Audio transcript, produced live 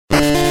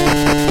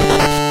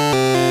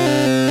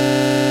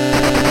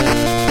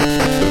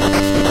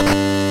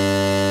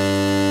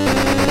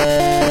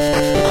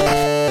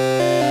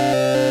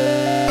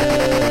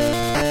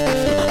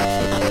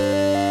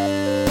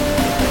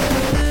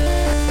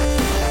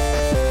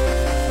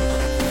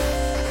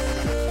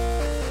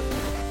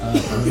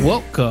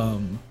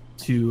Welcome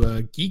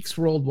to Geeks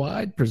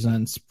Worldwide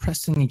presents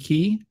Preston and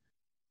Key.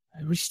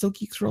 Are we still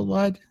Geeks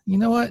Worldwide? You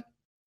know what?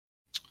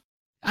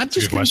 I'm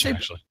just gonna say,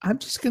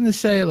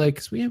 like,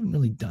 because we haven't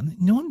really done it.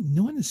 No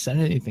one has said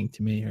anything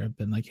to me or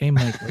been like, "Hey,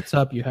 Mike, what's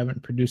up? You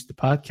haven't produced the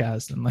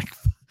podcast in like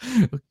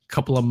a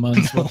couple of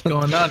months. What's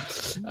going on?"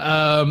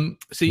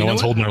 So no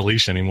one's holding our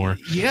leash anymore.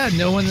 Yeah,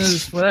 no one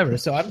is. Whatever.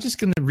 So I'm just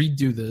gonna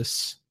redo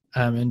this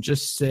and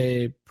just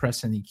say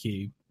Preston and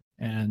Key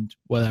and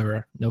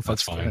whatever. No fucks.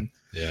 That's fine.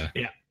 Yeah.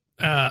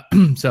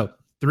 So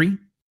 3,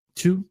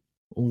 2,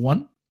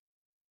 1.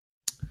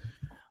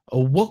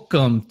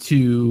 Welcome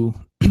to.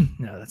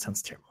 No, that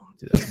sounds terrible.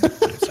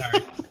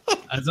 Sorry,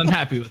 I was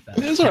unhappy with that.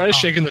 It's all right.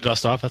 Shaking the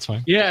dust off. That's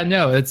fine. Yeah,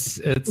 no, it's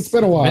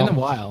been a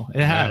while.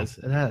 It has.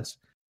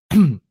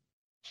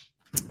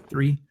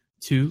 3,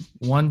 2,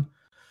 1.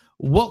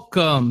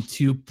 Welcome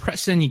to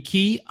Press Any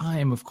Key. I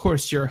am, of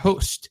course, your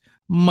host,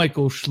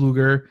 Michael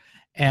Schluger,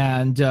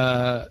 and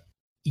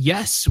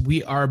yes,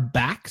 we are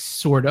back.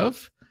 Sort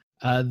of.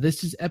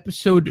 This is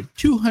episode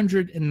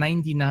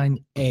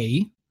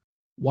 299A.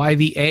 Why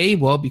the A?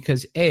 Well,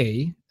 because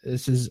A,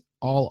 this is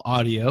all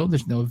audio.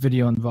 There's no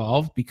video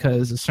involved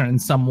because a certain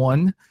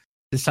someone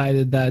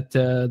decided that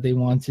they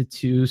wanted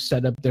to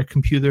set up their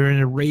computer in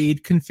a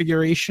RAID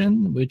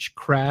configuration, which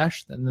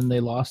crashed, and then they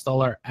lost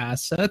all our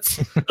assets.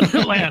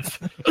 Lance.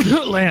 I'm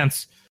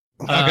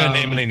not gonna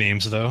name any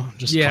names though.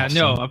 Just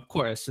of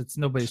course, it's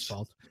nobody's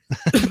fault.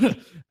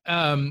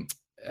 And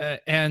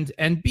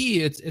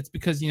B, it's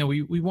because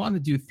we want to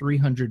do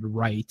 300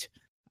 right,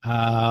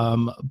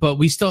 but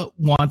we still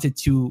wanted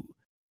to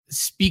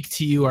speak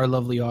to you, our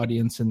lovely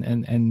audience,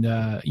 and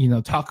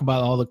talk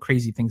about all the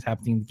crazy things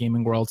happening in the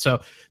gaming world.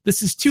 So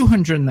this is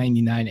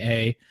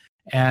 299A,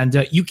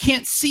 and you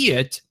can't see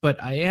it,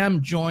 but I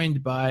am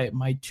joined by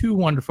my two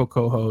wonderful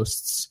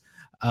co-hosts,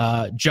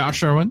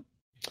 Josh Irwin.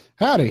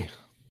 Howdy.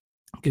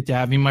 Good to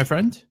have you, my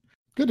friend.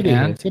 Good to be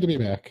here. It's good to be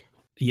back.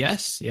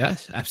 Yes,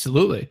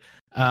 absolutely.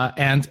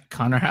 And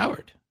Connor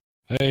Howard.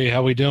 Hey,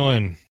 how we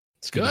doing?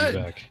 It's good to be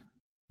back.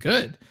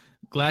 Good.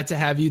 Glad to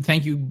have you.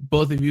 Thank you,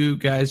 both of you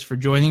guys, for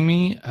joining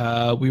me.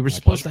 We were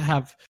supposed to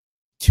have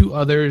two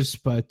others,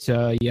 but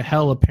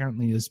Yahel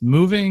apparently is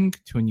moving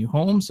to a new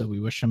home, so we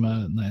wish him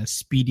a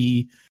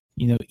speedy,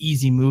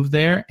 easy move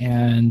there.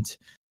 And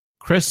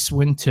Chris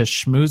went to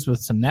schmooze with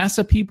some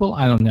NASA people.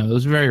 I don't know. It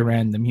was very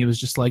random. He was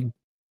just like,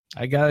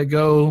 I got to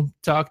go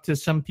talk to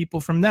some people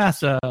from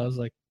NASA. I was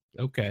like,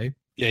 okay.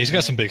 Yeah, he's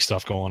got some big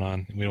stuff going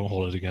on. We don't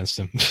hold it against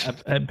him.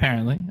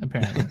 Apparently.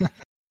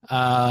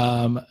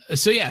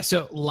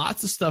 So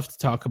lots of stuff to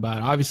talk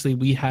about. Obviously,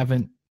 we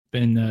haven't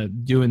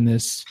been doing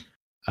this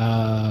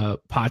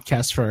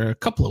podcast for a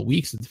couple of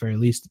weeks at the very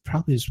least. It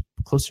probably is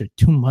closer to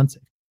 2 months,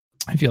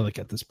 I feel like,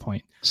 at this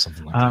point.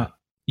 Something like that.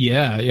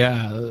 Yeah.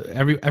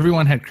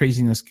 Everyone had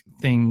crazy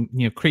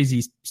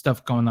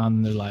stuff going on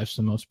in their lives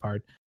for the most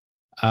part.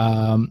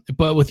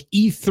 But with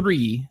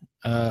E3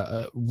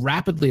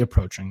 rapidly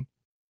approaching,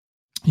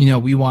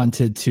 we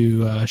wanted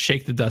to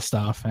shake the dust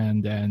off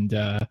and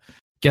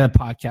get a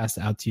podcast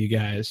out to you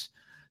guys.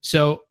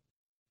 So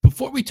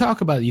before we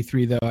talk about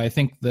E3, though, I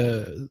think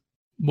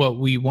what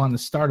we want to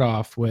start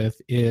off with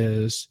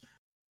is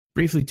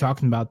briefly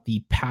talking about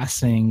the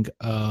passing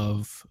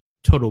of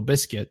Total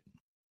Biscuit,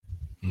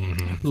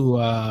 who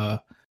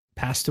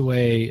passed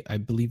away, I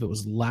believe it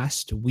was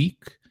last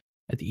week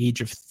at the age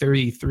of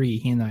 33.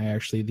 He and I are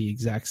actually the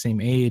exact same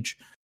age.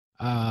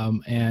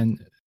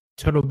 And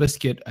Total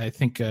Biscuit, I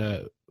think,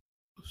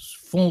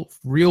 full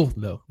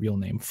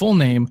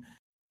name.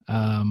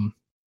 I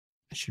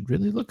should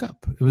really look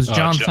up. It was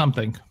John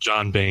something.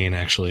 John Bain,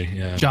 actually.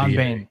 Yeah. John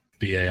Bain.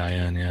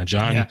 B-A-I-N. Yeah.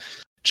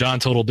 John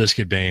Total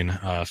Biscuit Bain,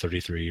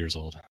 33 years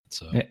old.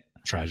 It's a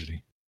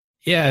tragedy.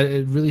 Yeah,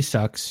 it really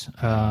sucks.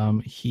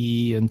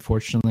 He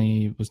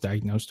unfortunately was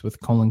diagnosed with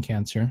colon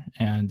cancer,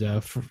 and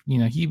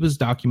he was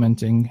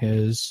documenting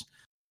his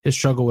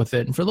struggle with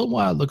it. And for a little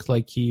while, it looked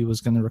like he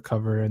was going to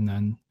recover, and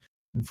then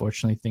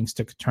unfortunately things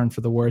took a turn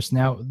for the worse.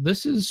 Now,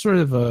 this is sort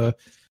of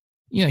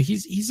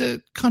he's a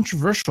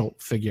controversial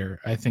figure,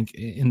 I think,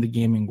 in the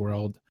gaming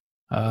world.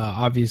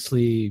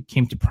 Obviously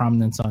came to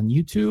prominence on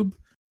YouTube.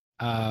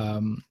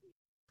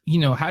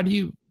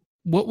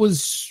 What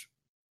was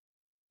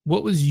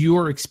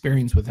your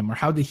experience with him, or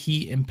how did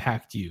he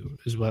impact you,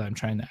 is what I'm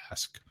trying to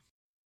ask,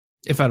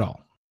 if at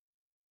all?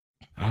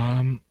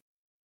 I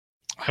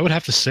would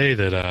have to say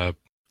that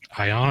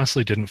I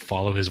honestly didn't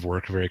follow his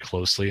work very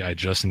closely. I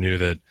just knew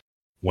that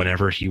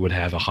whenever he would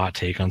have a hot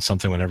take on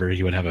something, whenever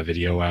he would have a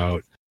video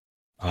out,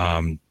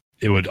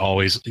 it would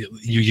always,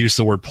 you use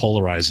the word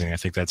polarizing. I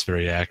think that's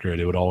very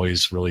accurate. It would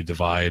always really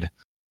divide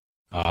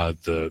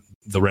the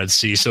Red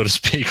Sea, so to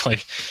speak.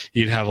 Like,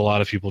 you'd have a lot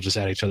of people just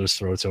at each other's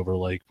throats over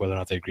like whether or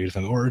not they agreed with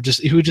him, or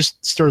just he would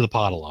just stir the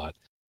pot a lot.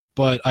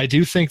 But I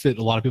do think that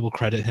a lot of people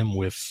credit him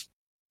with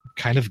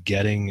kind of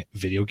getting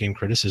video game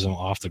criticism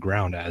off the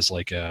ground as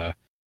like a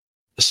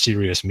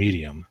serious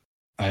medium.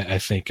 I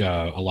think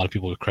a lot of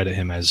people credit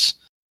him as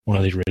one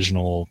of the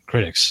original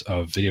critics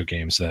of video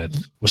games that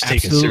was taken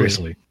Absolutely.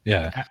 seriously.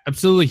 Yeah,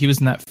 absolutely. He was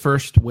in that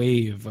first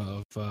wave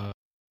of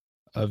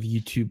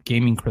YouTube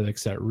gaming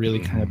critics that really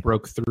kind of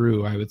broke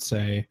through, I would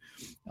say,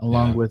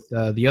 along with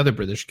the other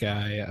British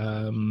guy.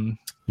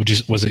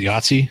 Was it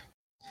Yahtzee?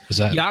 Is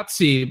that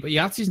Yahtzee? But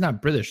Yahtzee's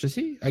not British, is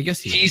he? I guess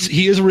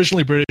he is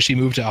originally British. He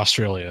moved to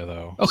Australia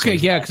though. Okay,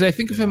 so because I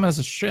think of him as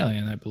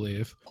Australian, I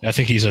believe. I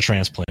think he's a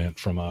transplant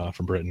from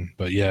Britain.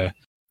 But yeah,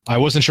 I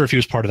wasn't sure if he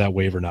was part of that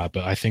wave or not.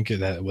 But I think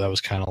that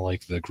was kind of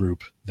like the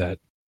group that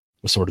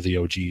was sort of the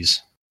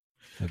OGs.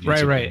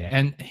 Right.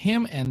 And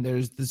him, and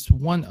there's this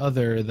one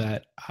other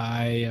that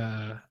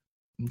I'm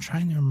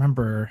trying to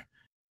remember.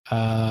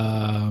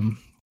 1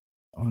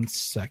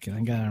 second,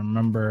 I gotta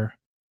remember.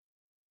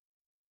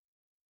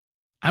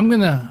 I'm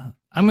gonna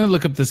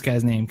look up this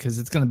guy's name because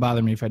it's gonna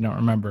bother me if I don't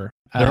remember.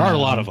 There are a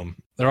lot of them.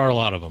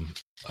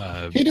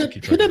 He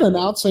did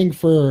announcing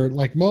for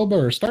like MOBA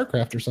or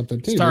StarCraft or something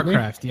too.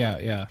 StarCraft,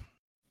 yeah.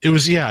 It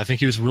was, I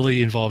think he was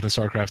really involved in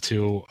StarCraft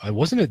 2.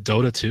 Wasn't it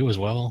Dota 2 as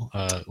well?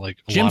 Like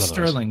Jim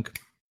Sterling.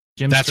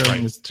 That's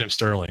right. Jim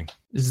Sterling.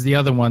 This is the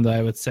other one that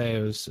I would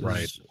say was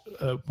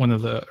one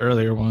of the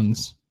earlier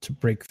ones to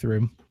break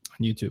through on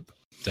YouTube.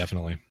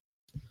 Definitely.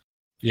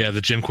 Yeah,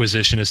 the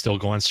Jimquisition is still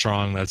going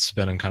strong. That's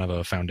been in kind of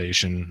a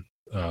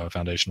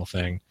foundational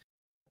thing.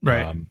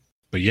 Right.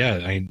 But yeah,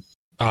 I mean,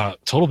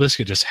 Total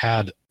Biscuit just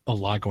had a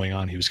lot going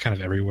on. He was kind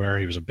of everywhere.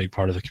 He was a big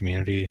part of the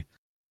community.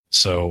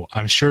 So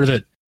I'm sure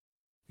that,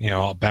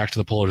 back to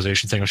the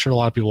polarization thing, I'm sure a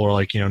lot of people are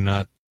like, a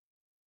lot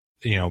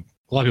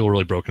of people are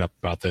really broken up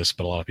about this,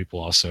 but a lot of people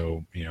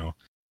also,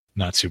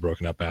 not too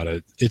broken up about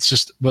it. It's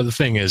just, but the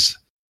thing is,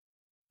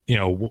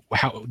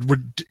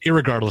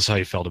 irregardless how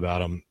you felt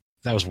about him,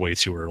 that was way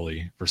too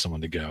early for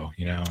someone to go,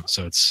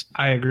 So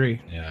I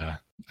agree. Yeah.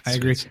 I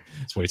agree.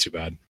 It's way too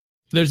bad.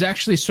 There's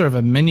actually sort of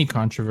a mini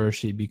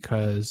controversy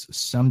because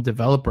some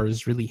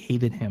developers really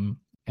hated him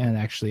and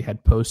actually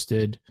had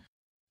posted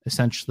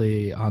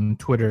essentially on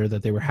Twitter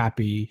that they were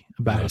happy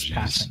about his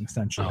passing,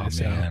 essentially. Oh,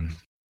 so man.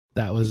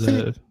 that was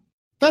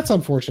That's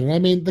unfortunate. I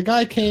mean, the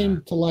guy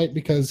came to light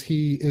because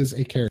he is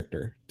a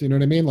character. Do you know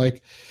what I mean?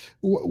 Like,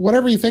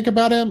 whatever you think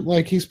about him,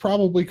 like he's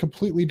probably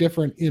completely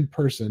different in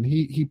person.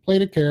 He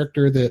played a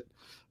character that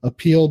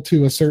appealed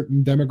to a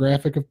certain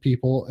demographic of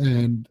people,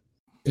 and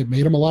it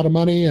made him a lot of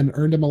money and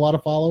earned him a lot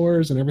of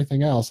followers and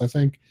everything else. I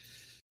think,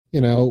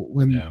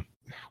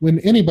 when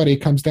anybody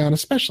comes down,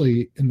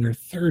 especially in their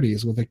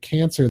 30s with a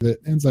cancer that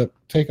ends up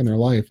taking their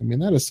life, I mean,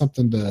 that is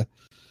something to,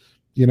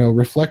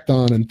 reflect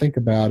on and think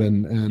about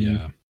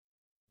and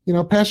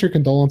pass your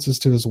condolences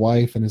to his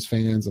wife and his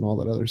fans and all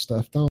that other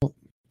stuff.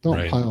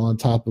 Don't pile on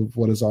top of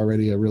what is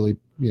already a really,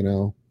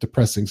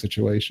 depressing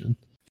situation.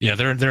 Yeah,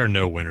 there are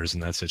no winners in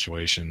that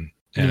situation.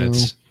 And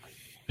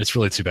it's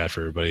really too bad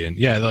for everybody. And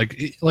yeah, like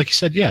you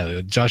said,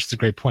 Josh, it's a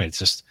great point. It's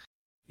just,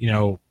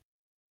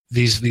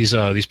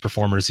 these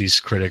performers, these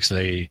critics,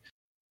 they're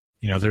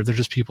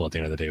just people at the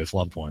end of the day with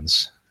loved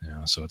ones.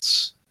 So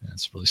it's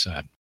really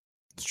sad.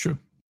 It's true.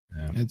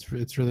 Yeah.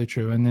 It's really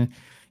true. And then,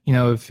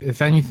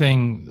 if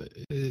anything,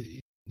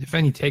 if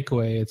any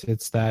takeaway,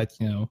 it's that,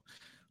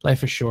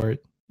 life is short,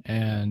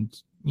 and,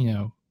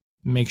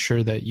 make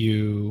sure that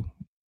you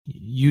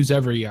use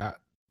every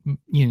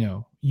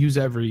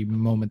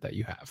moment that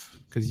you have,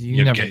 because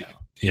you never know.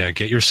 Yeah,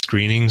 get your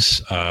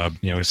screenings.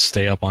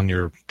 Stay up on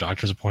your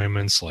doctor's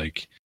appointments.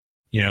 Like,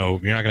 you're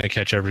not going to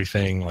catch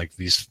everything like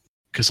these,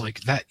 because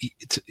like that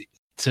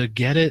to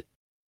get a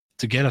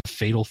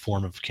fatal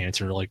form of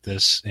cancer like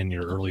this in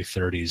your early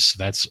 30s,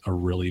 that's a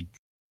really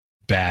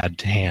bad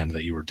hand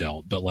that you were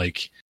dealt. But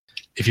like,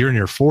 if you're in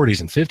your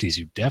 40s and 50s,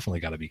 you definitely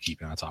got to be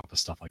keeping on top of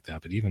stuff like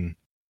that. But even,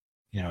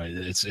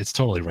 it's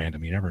totally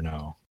random. You never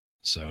know.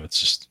 So it's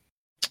just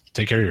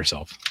take care of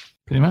yourself.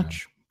 Pretty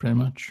much.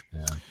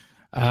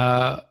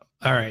 Yeah.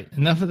 All right.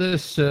 Enough of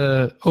this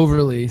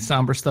overly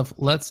somber stuff.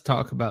 Let's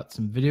talk about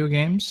some video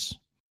games.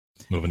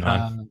 Moving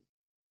on.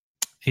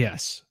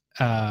 Yes.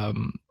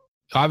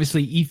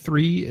 Obviously,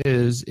 E3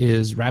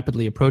 is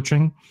rapidly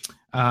approaching,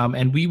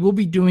 and we will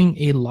be doing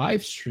a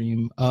live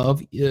stream of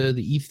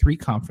the E3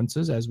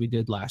 conferences as we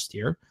did last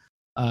year.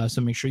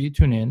 So make sure you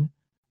tune in.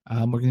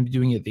 We're going to be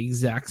doing it at the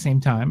exact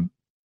same time.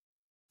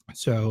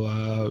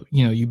 So,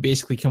 you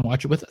basically can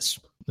watch it with us.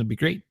 It'll be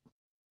great.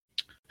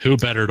 Who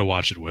better to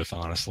watch it with,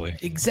 honestly?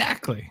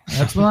 Exactly.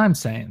 That's what I'm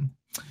saying.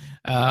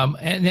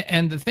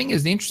 And the thing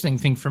is, the interesting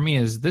thing for me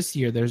is this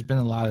year there's been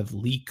a lot of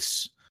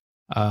leaks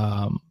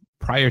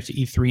prior to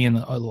E3 and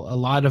a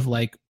lot of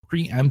like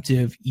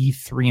preemptive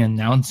E3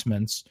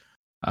 announcements.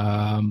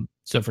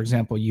 So, for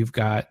example, you've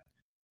got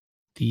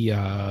the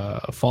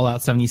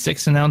Fallout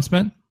 76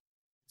 announcement.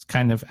 It's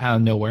kind of out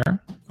of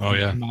nowhere. Oh,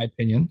 yeah. In my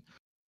opinion.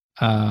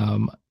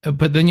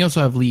 But then you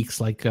also have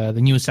leaks like the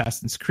new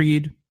Assassin's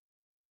Creed.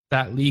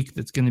 That leak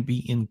that's going to be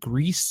in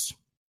Greece.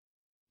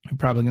 We're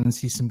probably going to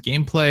see some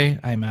gameplay.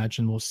 I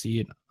imagine we'll see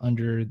it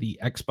under the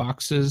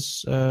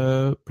Xbox's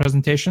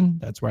presentation.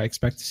 That's where I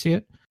expect to see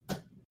it.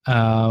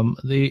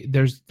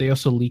 They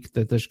also leaked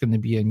that there's going to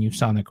be a new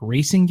Sonic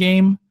racing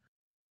game,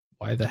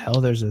 why the hell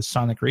there's a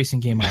Sonic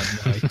racing game. I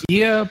have no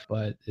idea,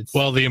 but it's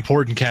Well, the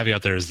important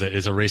caveat there is that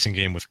it's a racing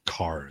game with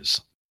cars.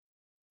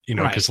 You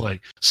know, because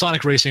like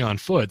Sonic racing on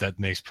foot, that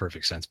makes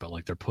perfect sense. But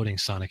like they're putting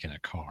Sonic in a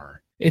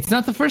car. It's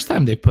not the first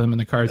time they put him in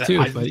the car too.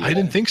 I I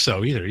didn't think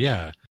so either.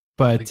 Yeah.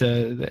 But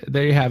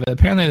there you have it.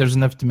 Apparently, there's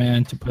enough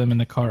demand to put him in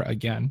the car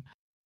again.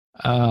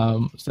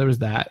 So there was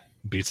that.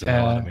 Beats the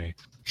hell out of me.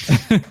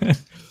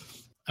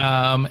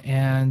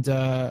 And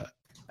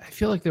I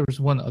feel like there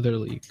was one other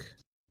leak.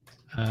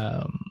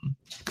 Because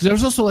there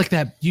was also like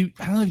that. I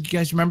don't know if you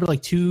guys remember,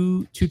 like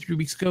 3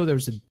 weeks ago, there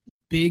was a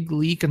big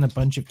leak and a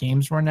bunch of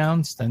games were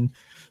announced, and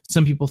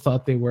some people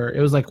thought they were.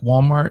 It was like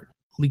Walmart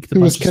leaked. It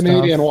was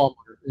Canadian Walmart.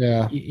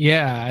 Yeah.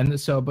 Yeah, and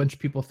so a bunch of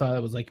people thought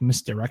it was like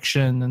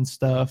misdirection and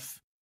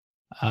stuff.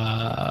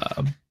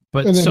 But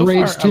and then so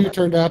Rage far, 2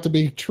 turned out to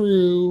be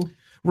true.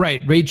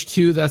 Right, Rage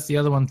 2, that's the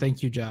other one.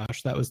 Thank you,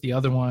 Josh. That was the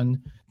other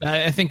one.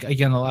 I think,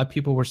 again, a lot of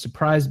people were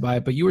surprised by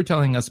it, but you were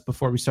telling us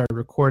before we started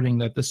recording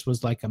that this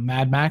was like a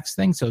Mad Max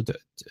thing, so to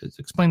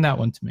explain that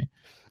one to me.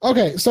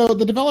 Okay, so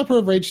the developer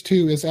of Rage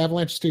 2 is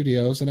Avalanche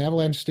Studios, and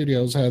Avalanche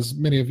Studios, as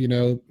many of you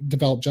know,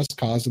 developed Just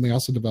Cause, and they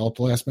also developed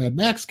the last Mad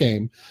Max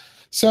game.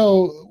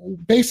 So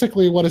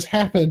basically what has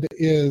happened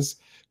is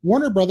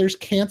Warner Brothers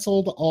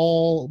canceled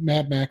all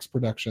Mad Max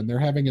production. They're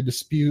having a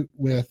dispute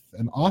with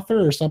an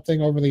author or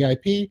something over the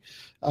IP.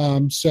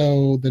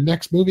 So the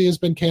next movie has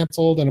been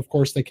canceled, and of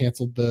course they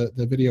canceled the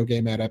video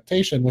game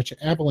adaptation, which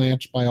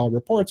Avalanche, by all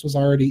reports, was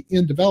already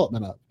in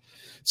development of.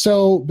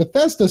 So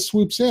Bethesda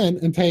swoops in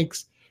and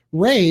takes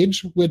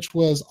Rage, which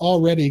was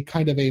already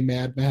kind of a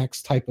Mad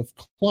Max type of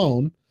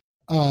clone,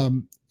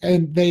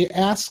 and they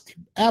ask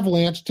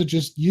Avalanche to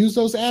just use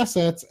those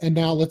assets, and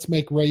now let's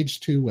make Rage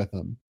 2 with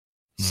them.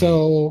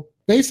 So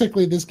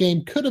basically, this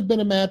game could have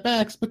been a Mad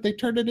Max, but they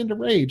turned it into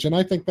Rage, and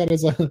I think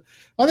that's a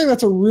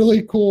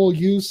really cool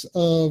use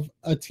of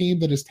a team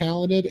that is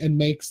talented and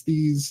makes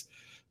these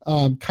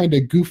kind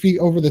of goofy,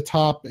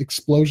 over-the-top,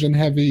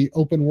 explosion-heavy,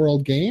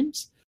 open-world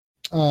games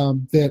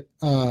that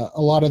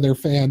a lot of their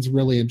fans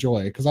really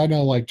enjoy. Because I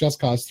know, like Just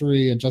Cause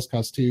 3 and Just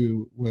Cause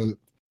 2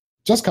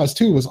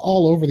 was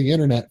all over the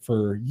internet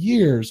for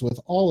years with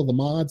all of the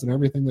mods and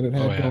everything that it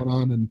had going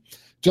on, and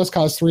Just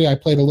Cause 3, I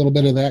played a little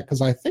bit of that because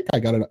I think I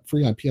got it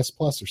free on PS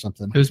Plus or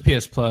something. It was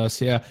PS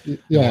Plus, yeah.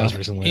 Yeah.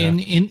 Recently,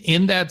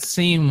 in that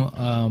same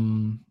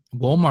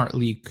Walmart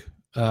leak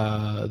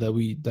that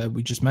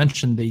we just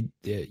mentioned, they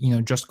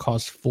Just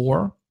Cause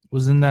 4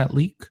 was in that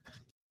leak.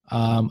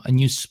 A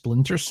new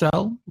Splinter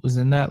Cell was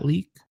in that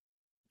leak.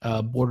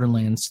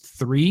 Borderlands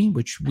 3,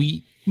 which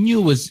we knew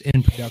was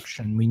in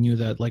production. We knew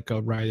that like a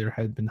writer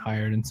had been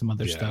hired and some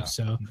other stuff.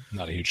 So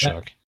not a huge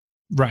shock.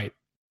 Right.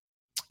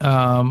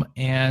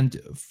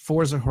 And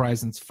Forza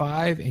Horizons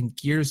 5 and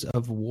Gears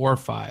of War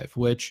 5,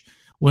 which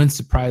wouldn't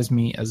surprise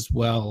me as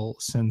well,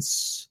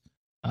 since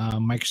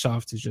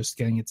Microsoft is just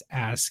getting its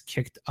ass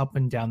kicked up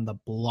and down the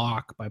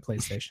block by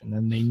PlayStation,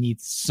 and they need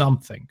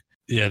something.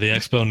 Yeah, the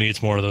Expo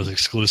needs more of those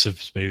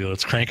exclusives. Maybe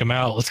let's crank them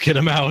out. Let's get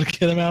them out.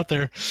 Get them out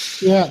there.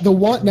 Yeah, the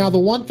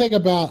one thing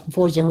about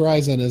Forza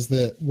Horizon is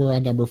that we're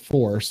on number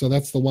 4, so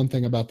that's the one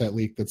thing about that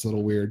leak that's a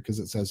little weird because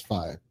it says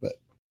 5, but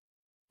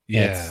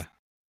yeah.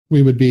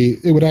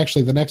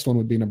 The next one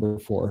would be number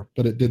 4,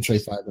 but it did say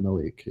 5 in the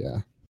leak.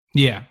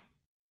 Yeah.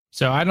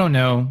 So I don't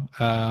know.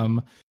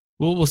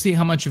 We'll see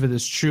how much of it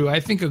is true.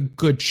 I think a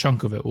good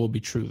chunk of it will be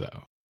true,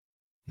 though.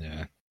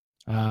 Yeah.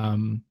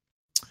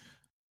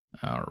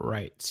 All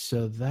right.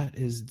 So that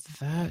is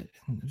that.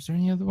 Is there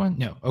any other one?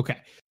 No. Okay.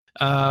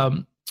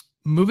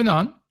 Moving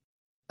on.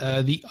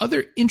 The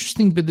other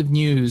interesting bit of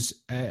news,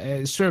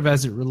 sort of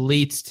as it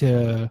relates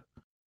to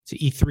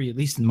E3, at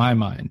least in my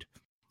mind,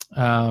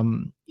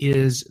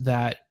 is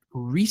that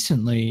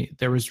recently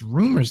there was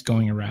rumors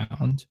going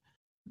around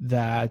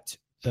that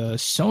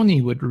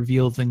Sony would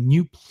reveal the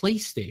new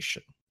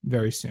PlayStation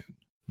very soon.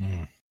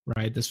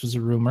 Right? This was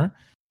a rumor.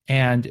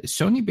 And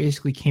Sony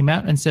basically came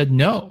out and said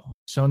no.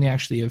 Sony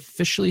actually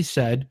officially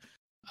said,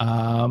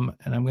 and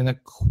I'm going to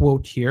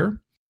quote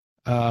here,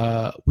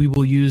 we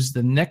will use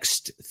the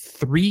next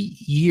 3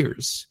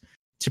 years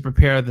to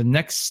prepare the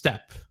next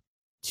step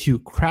to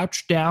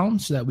crouch down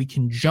so that we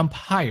can jump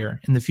higher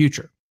in the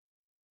future.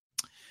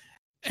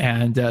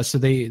 And so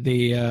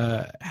they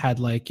had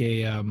like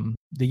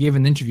they gave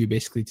an interview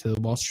basically to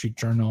the Wall Street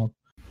Journal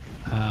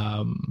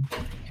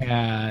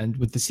and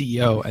with the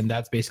CEO, and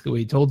that's basically what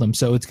he told them.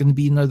 So it's going to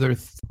be another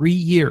 3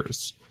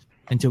 years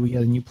until we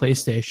get a new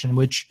PlayStation,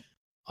 which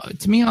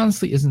to me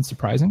honestly isn't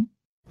surprising,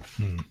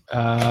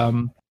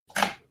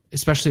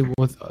 especially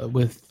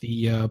with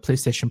the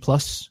PlayStation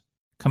Plus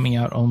coming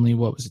out only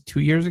 2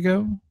 years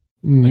ago.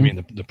 I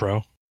mean the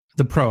Pro.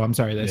 The Pro. I'm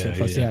sorry, that's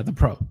Plus. Yeah, the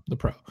Pro.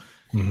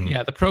 Mm-hmm.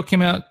 Yeah, the Pro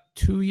came out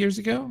 2 years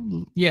ago.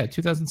 Yeah,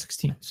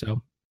 2016.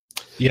 So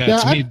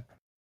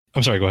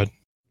I'm sorry. Go ahead.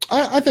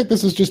 I think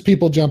this is just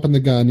people jumping the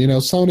gun.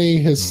 Sony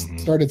has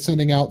started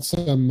sending out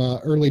some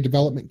early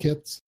development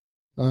kits,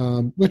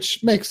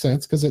 which makes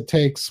sense because it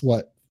takes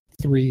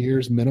 3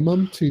 years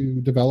minimum to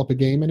develop a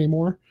game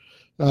anymore.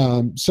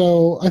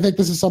 So I think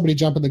this is somebody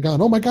jumping the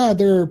gun. Oh my God,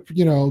 there are,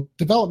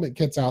 development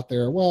kits out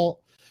there. Well,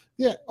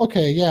 yeah,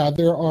 okay, yeah,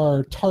 there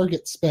are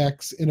target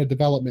specs in a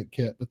development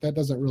kit, but that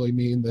doesn't really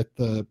mean that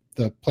the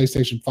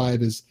PlayStation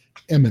 5 is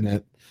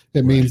imminent.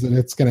 It means that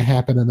it's going to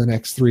happen in the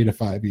next 3 to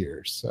 5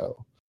 years.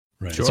 So,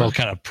 right, It's all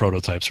kind of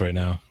prototypes right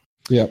now.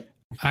 Yep.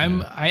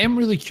 I am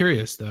really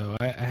curious though.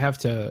 I have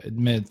to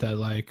admit that,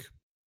 like,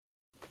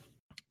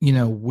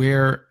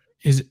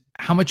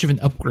 how much of an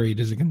upgrade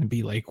is it going to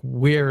be? Like,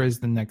 where is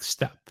the next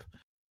step?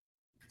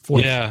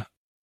 Yeah,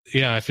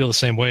 I feel the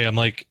same way. I'm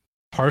like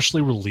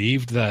partially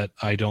relieved that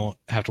I don't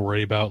have to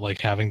worry about like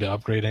having to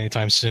upgrade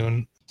anytime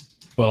soon.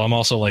 But I'm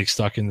also like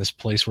stuck in this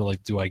place where,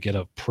 like, do I get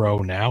a Pro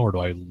now, or do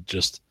I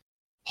just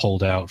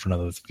hold out for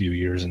another few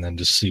years and then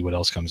just see what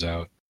else comes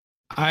out?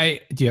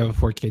 Do you have a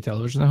 4K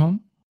television at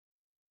home?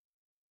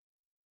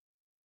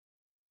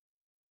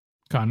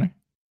 Connor?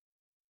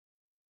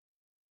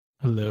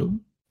 Hello?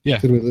 Yeah.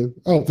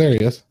 Oh, there he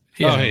is.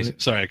 Yeah. Oh, hey,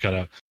 sorry, I cut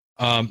out.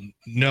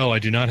 No, I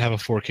do not have a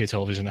 4K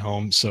television at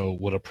home. So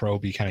would a Pro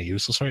be kind of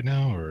useless right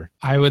now, or?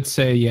 I would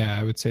say,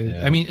 yeah.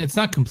 Yeah. I mean, it's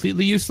not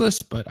completely useless,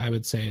 but I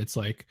would say it's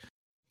like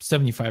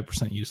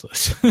 75%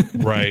 useless.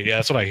 Right. Yeah,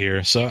 that's what I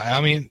hear. So, I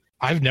mean,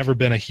 I've never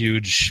been a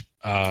huge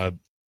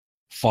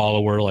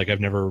follower. Like, I've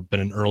never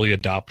been an early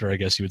adopter, I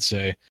guess you would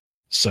say.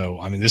 So,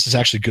 I mean, this is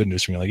actually good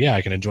news for me. Like, yeah,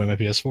 I can enjoy my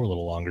PS4 a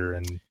little longer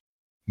and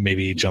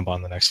maybe jump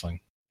on the next thing.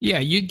 Yeah,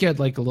 you'd get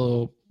like a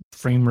little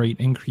frame rate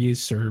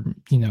increase, or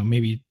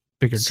maybe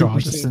bigger draw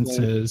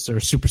distances or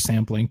super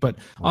sampling. But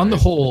on the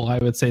whole, I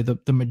would say the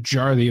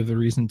majority of the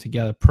reason to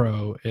get a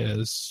Pro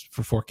is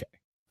for 4K.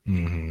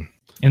 Mm-hmm.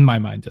 In my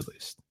mind, at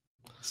least.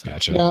 So.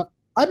 Gotcha. Yeah,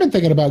 I've been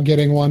thinking about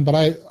getting one, but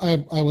I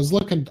was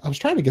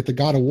trying to get the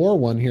God of War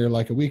one here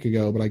like a week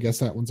ago, but I guess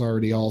that one's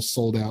already all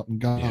sold out and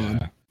gone.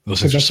 Yeah,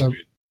 those are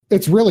sweet.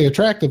 It's really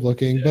attractive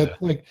looking,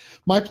 but like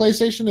my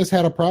PlayStation has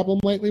had a problem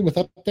lately with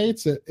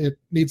updates. It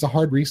needs a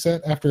hard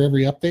reset after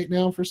every update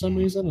now for some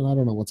reason, and I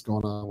don't know what's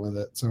going on with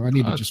it. So I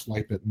need to just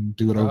wipe it and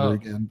do it over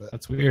again. But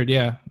that's weird.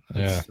 Yeah,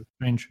 that's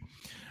strange.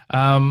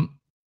 But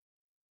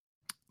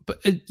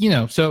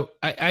so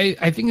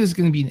I think this is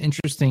going to be an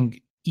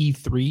interesting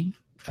E3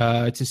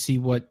 to see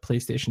what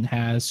PlayStation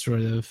has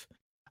sort of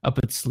up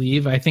its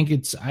sleeve. I think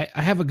I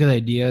have a good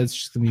idea. It's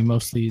just going to be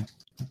mostly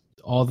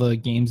all the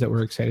games that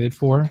we're excited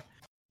for.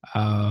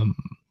 Not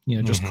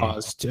just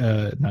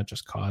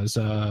cause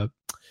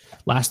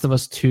Last of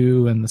Us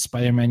 2 and the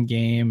Spider-Man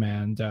game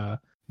and a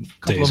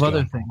couple of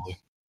other things.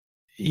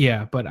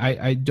 Yeah, but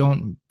I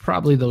don't,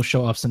 probably they'll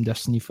show off some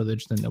Destiny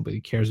footage that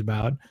nobody cares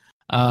about.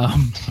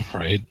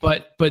 Right.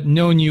 But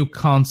no new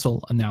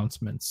console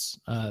announcements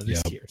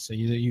this year. So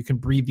you can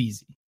breathe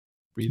easy.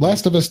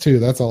 Last of Us 2,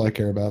 that's all I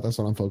care about. That's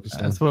what I'm focused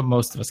on. That's what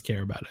most of us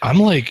care about. I'm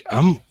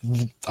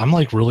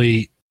like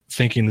really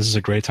thinking this is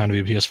a great time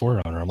to be a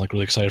PS4 owner. I'm like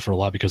really excited for a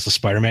lot because the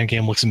Spider-Man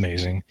game looks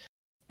amazing.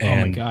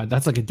 And oh my God,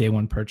 that's like a day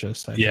one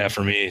purchase. I think.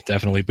 For me,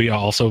 definitely. But yeah,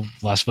 also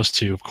Last of Us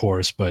 2, of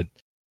course. But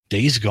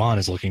Days Gone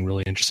is looking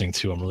really interesting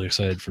too. I'm really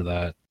excited for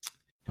that.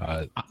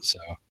 So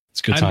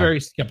it's a good time. I'm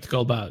very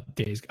skeptical about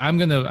Days. I'm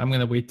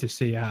gonna wait to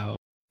see how.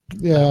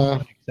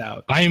 Yeah,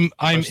 out. I'm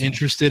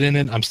interested in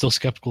it. I'm still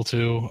skeptical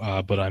too,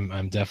 but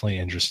I'm definitely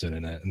interested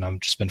in it, and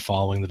I've just been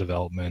following the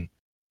development.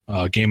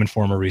 Game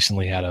Informer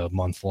recently had a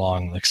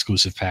month-long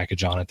exclusive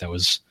package on it that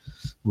was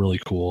really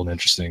cool and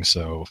interesting.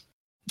 So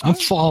I'm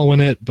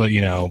following it, but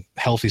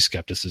healthy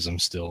skepticism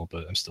still.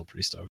 But I'm still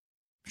pretty stoked.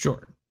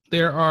 Sure,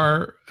 there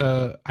are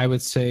I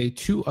would say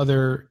two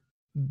other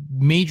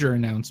major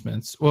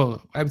announcements.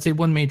 Well, I would say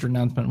one major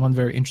announcement, one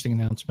very interesting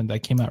announcement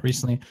that came out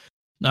recently.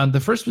 The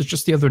first was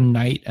just the other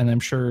night, and I'm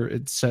sure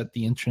it set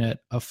the internet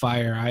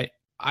afire.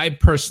 I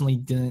personally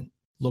didn't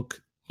look,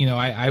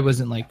 I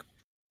wasn't like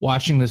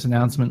watching this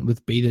announcement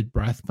with bated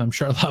breath, but I'm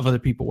sure a lot of other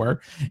people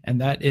were. And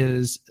that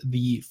is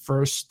the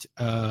first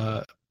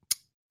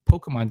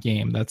Pokemon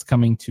game that's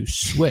coming to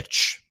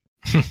Switch.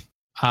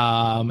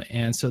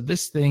 And so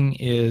this thing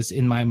is,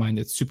 in my mind,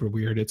 it's super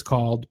weird. It's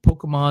called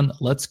Pokemon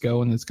Let's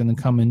Go, and it's going to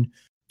come in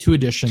 2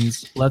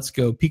 editions, Let's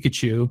Go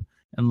Pikachu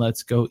and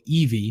Let's Go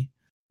Eevee.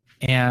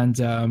 And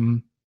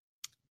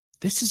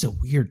this is a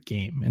weird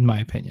game, in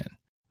my opinion.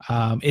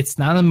 It's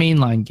not a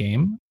mainline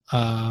game.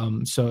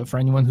 So for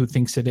anyone who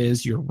thinks it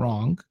is, you're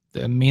wrong.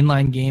 The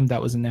mainline game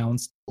that was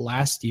announced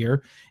last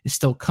year is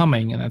still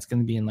coming, and that's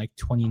going to be in like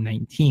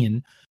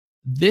 2019.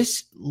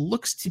 This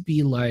looks to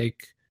be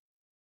like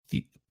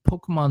the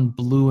Pokemon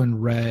Blue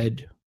and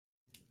Red,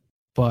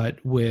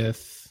 but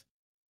with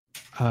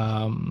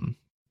Pokemon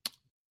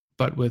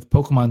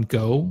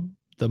Go,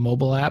 the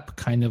mobile app,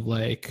 kind of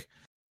like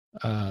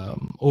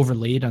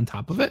overlaid on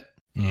top of it.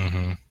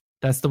 Mm-hmm.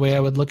 That's the way I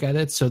would look at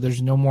it. So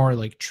there's no more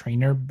like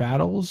trainer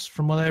battles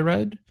from what I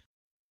read.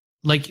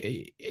 Like,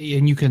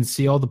 and you can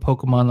see all the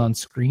Pokemon on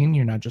screen.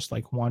 You're not just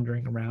like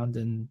wandering around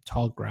in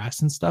tall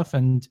grass and stuff.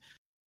 And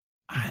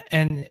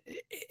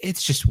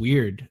it's just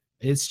weird.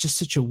 It's just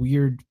such a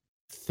weird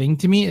thing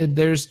to me.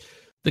 There's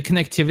the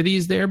connectivity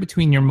is there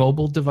between your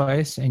mobile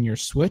device and your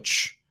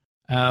Switch.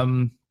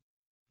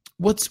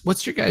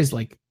 What's your guys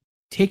like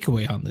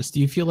takeaway on this? Do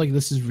you feel like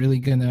this is really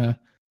gonna?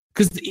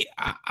 Because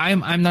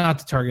I'm not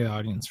the target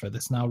audience for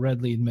this. Now,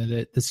 readily admit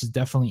it. This is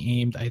definitely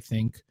aimed, I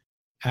think,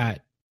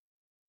 at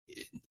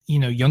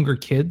younger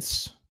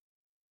kids.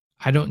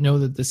 I don't know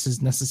that this is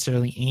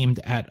necessarily aimed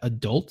at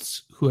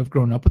adults who have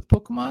grown up with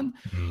Pokemon.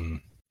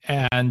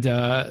 And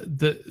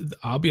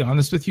I'll be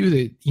honest with you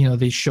that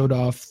they showed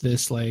off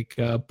this like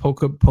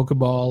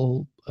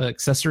Pokeball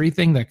accessory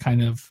thing that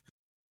kind of,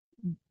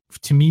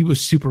 to me, was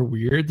super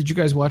weird. Did you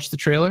guys watch the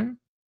trailer?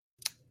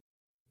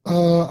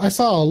 I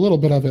saw a little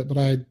bit of it, but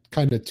I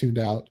kind of tuned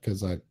out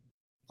because I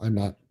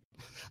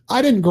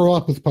didn't grow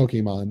up with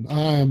Pokemon.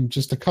 I'm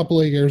just a couple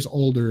of years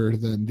older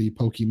than the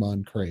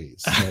Pokemon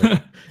craze. So.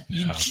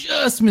 You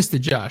just missed it,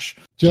 Josh.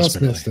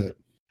 Just missed it.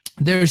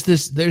 There's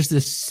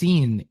this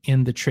scene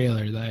in the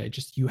trailer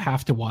that you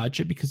have to watch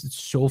it because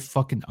it's so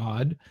fucking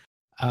odd.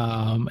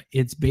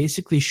 It's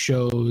basically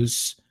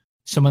shows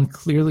someone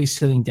clearly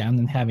sitting down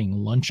and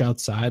having lunch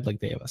outside, like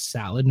they have a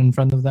salad in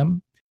front of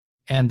them.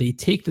 And they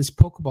take this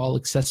Pokeball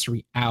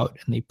accessory out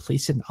and they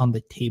place it on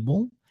the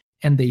table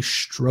and they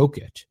stroke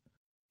it.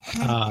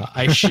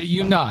 I shit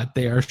you not.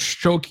 They are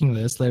stroking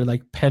this. They're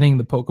like petting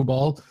the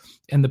Pokeball,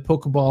 and the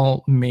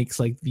Pokeball makes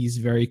like these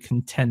very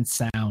content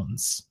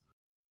sounds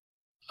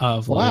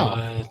of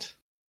wow.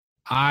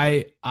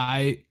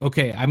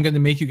 Okay, I'm gonna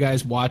make you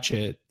guys watch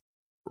it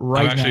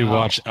right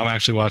now. I'm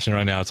actually watching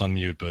right now. It's on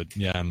mute, but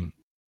yeah,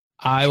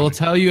 I will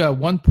tell you at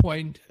one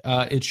point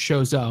it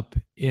shows up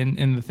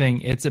in the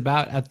thing. It's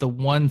about at the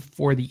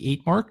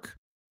 148 mark.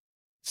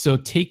 So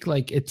it takes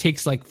like it's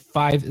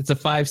a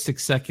 5-6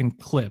 second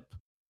clip.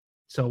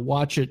 So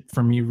watch it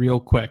for me real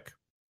quick.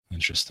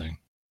 Interesting.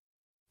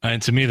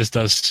 And to me, this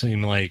does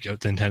seem like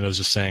Nintendo's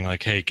just saying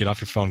like, hey, get off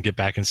your phone, get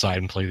back inside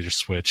and play your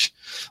Switch.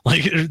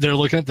 Like they're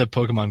looking at the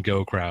Pokemon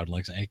Go crowd,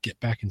 like, hey, get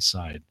back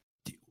inside.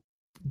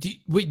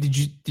 Wait, did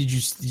you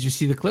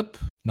see the clip?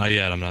 Not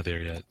yet. I'm not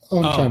there yet.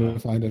 Oh, I'm trying to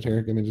find it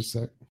here. Give me just a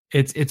sec.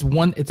 It's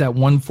at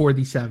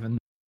 147,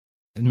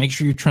 and make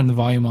sure you turn the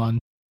volume on,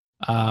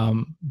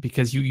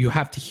 because you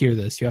have to hear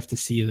this. You have to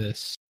see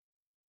this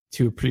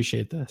to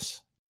appreciate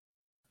this.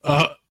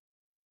 What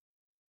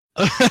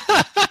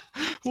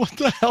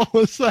the hell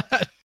was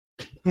that?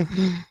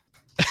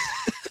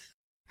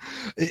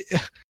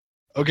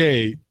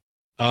 Okay.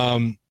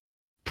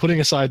 Putting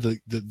aside the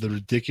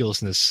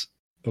ridiculousness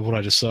of what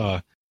I just saw,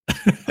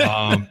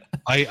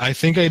 I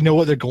think I know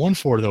what they're going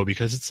for though,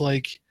 because it's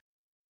like,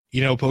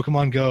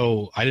 Pokemon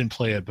Go, I didn't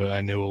play it, but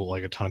I know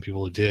like a ton of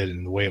people who did,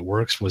 and the way it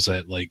works was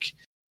that like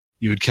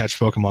you would catch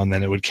Pokemon,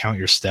 then it would count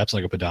your steps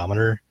like a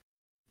pedometer.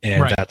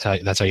 And right.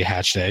 that's how you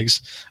hatched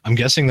eggs. I'm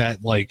guessing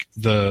that like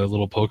the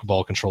little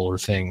Pokeball controller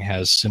thing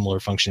has similar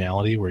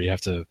functionality where you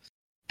have to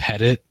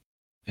pet it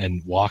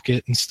and walk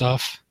it and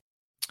stuff.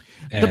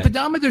 And the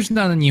pedometer's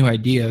not a new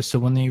idea. So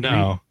when they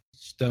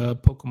released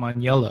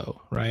Pokemon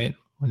Yellow, right?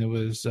 When it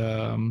was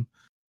not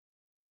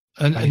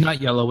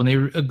Yellow, when they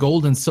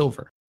Gold and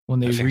Silver,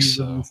 when they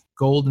released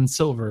Gold and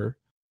Silver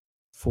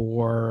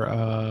for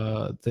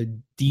the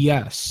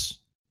DS.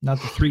 Not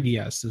the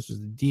 3DS. This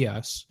was the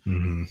DS.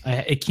 Mm-hmm.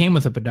 It came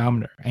with a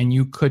pedometer, and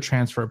you could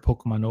transfer a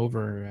Pokemon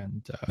over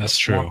and that's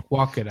true.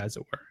 Walk it, as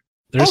it were.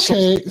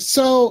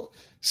 So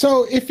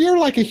if you're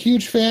like a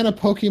huge fan of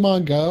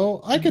Pokemon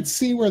Go, I could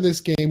see where this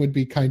game would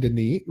be kind of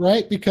neat,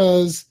 right?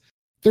 Because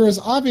there is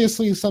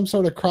obviously some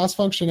sort of cross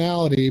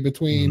functionality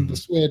between the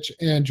Switch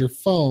and your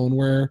phone,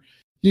 where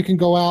you can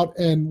go out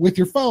and with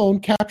your phone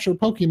capture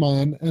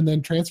Pokemon and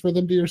then transfer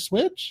them to your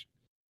Switch.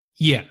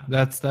 Yeah,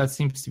 that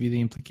seems to be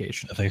the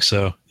implication. I think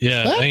so.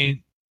 Yeah,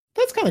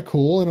 that's kind of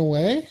cool in a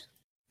way.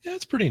 Yeah,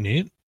 it's pretty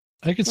neat.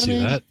 I can see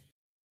that.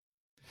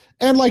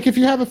 And like, if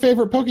you have a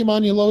favorite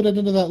Pokemon, you load it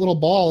into that little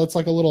ball. It's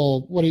like a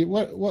little what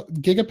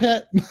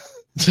Gigapet?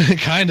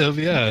 Kind of,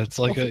 yeah. It's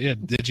like a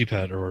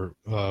Digipet or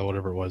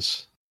whatever it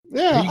was.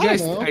 Yeah.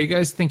 Are you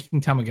guys thinking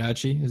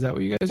Tamagotchi? Is that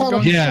what you guys are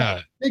going? Yeah.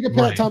 Gigapet,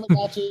 right.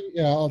 Tamagotchi,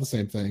 yeah, all the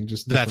same thing.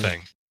 Just that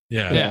thing.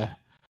 Yeah. Yeah.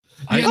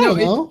 I don't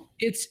know.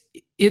 It's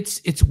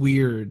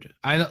weird.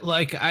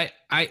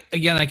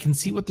 I can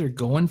see what they're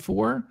going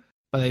for,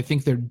 but I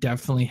think they're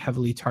definitely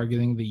heavily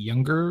targeting the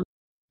younger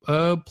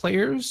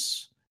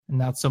players, and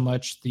not so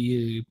much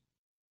the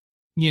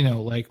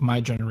like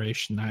my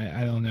generation.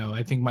 I don't know.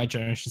 I think my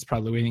generation is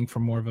probably waiting for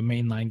more of a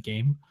mainline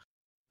game.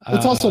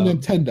 It's also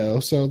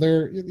Nintendo, so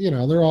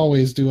they're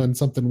always doing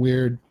something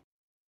weird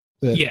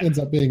that ends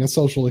up being a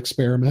social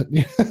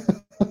experiment.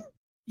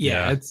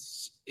 Yeah,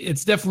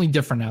 it's definitely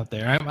different out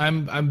there.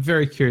 I'm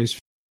very curious.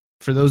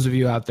 For those of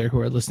you out there who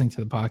are listening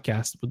to the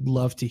podcast, would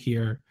love to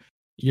hear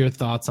your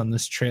thoughts on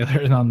this trailer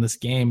and on this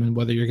game, and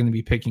whether you're going to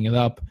be picking it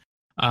up.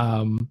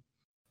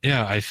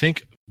 Yeah, I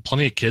think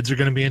plenty of kids are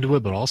going to be into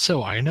it, but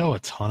also I know a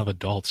ton of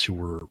adults who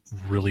were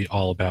really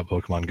all about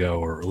Pokemon Go,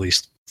 or at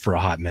least for a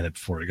hot minute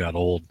before it got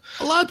old.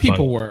 A lot of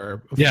people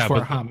were for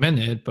a hot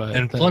minute,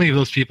 but plenty of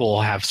those people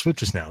have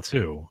Switches now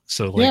too.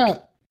 So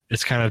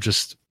it's kind of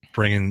just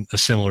bringing a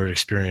similar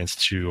experience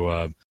to,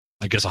 I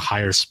guess, a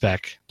higher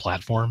spec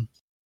platform.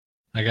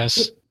 I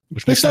guess.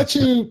 Which makes This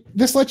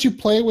sense. lets you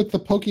play with the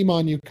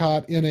Pokemon you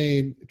caught in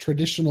a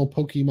traditional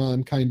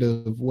Pokemon kind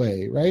of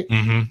way, right?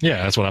 Mm-hmm.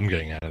 Yeah, that's what I'm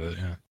getting out of it.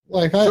 Yeah.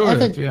 Like Sort I of,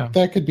 think yeah.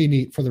 that could be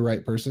neat for the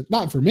right person.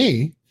 Not for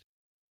me.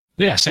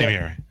 Yeah, same But,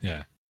 here.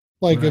 Yeah.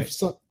 like Right. if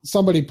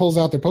somebody pulls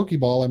out their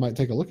Pokeball, I might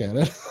take a look at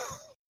it.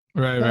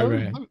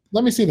 Right.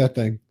 Let me see that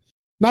thing.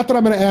 Not that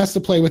I'm going to ask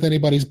to play with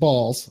anybody's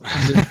balls.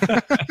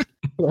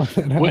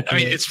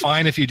 It's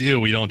fine if you do.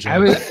 We don't I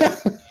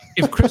judge. would,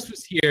 if Chris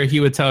was here, he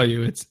would tell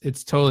you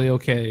it's totally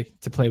okay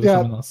to play with Yeah.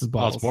 someone else's Oh,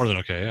 balls. it's more than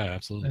okay. Yeah,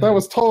 absolutely. That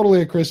was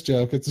totally a Chris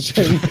joke. It's a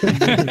shame.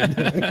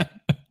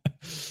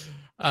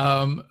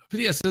 But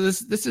yeah, so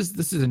this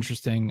is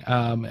interesting.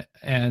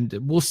 And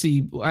we'll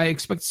see. I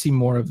expect to see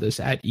more of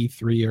this at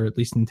E3, or at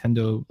least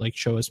Nintendo like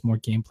show us more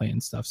gameplay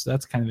and stuff. So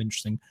that's kind of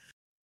interesting.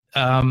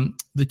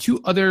 The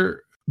two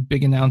other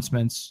big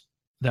announcements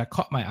that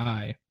caught my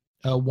eye.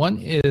 One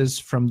is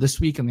from this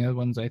week, and the other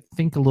one's I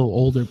think a little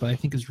older, but I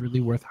think is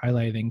really worth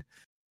highlighting.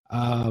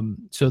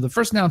 So the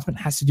first announcement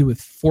has to do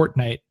with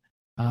Fortnite,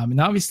 and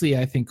obviously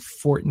I think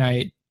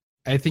Fortnite.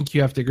 I think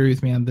you have to agree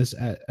with me on this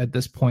at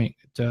this point,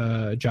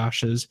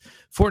 Josh. Is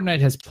Fortnite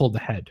has pulled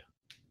ahead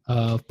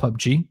of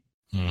PUBG.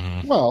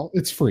 Mm-hmm. Well,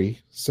 it's free,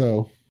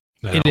 so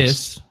That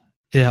helps.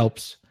 It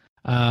helps.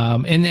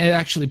 And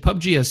actually,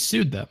 PUBG has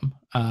sued them.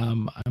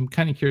 I'm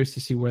kind of curious to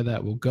see where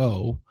that will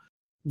go.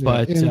 yeah,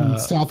 But in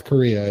South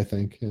Korea, I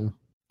think. Yeah.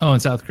 Oh, in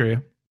South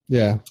Korea.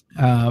 Yeah.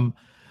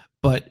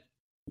 But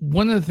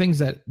one of the things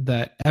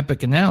that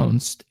Epic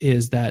announced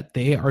is that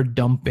they are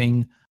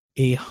dumping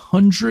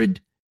 $100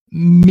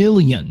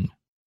 million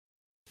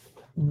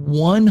Oh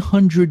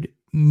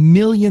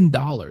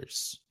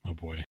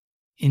boy.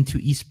 into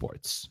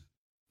esports.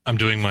 I'm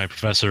doing my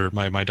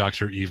my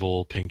Dr.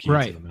 Evil pinky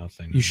Right. to the mouth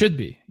thing. You should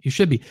be.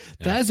 Yeah.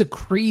 That is a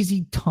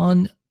crazy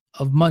ton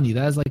of money.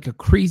 That is like a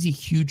crazy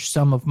huge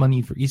sum of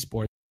money for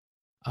esports.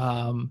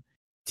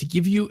 To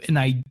give you an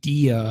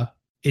idea,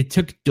 it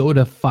took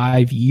Dota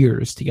 5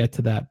 years to get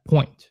to that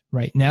point.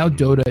 Right now,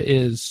 Dota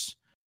is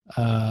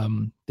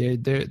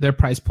their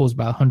prize pool is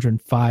about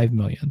 105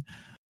 million.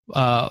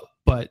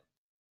 But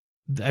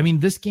I mean,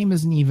 this game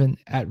isn't even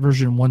at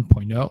version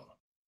 1.0,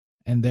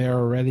 and they're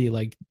already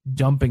like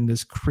dumping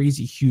this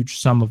crazy huge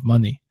sum of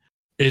money.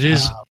 It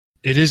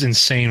is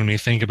insane when you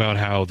think about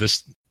how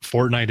this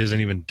Fortnite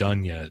isn't even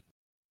done yet,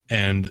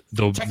 and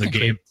the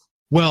game.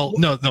 Well,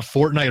 no,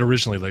 Fortnite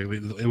originally, like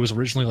it was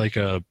originally like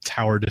a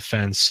tower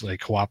defense, like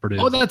cooperative.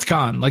 Oh, that's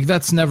gone. Like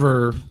that's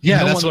never.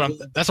 Yeah, that's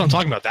what I'm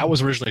talking about. That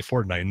was originally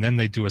Fortnite, and then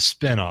they do a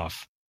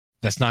spin-off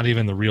that's not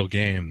even the real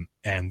game,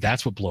 and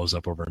that's what blows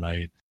up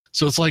overnight.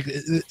 So it's like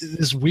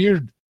this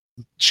weird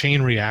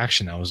chain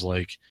reaction. I was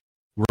like,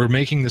 we're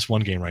making this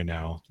one game right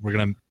now. We're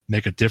gonna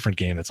make a different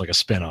game that's like a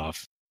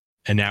spin-off,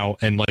 and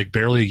like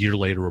barely a year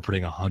later, we're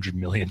putting $100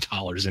 million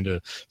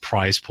into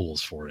prize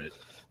pools for it.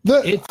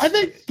 I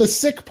think the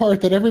sick part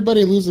that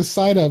everybody loses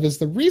sight of is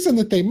the reason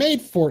that they made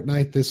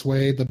Fortnite this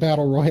way, the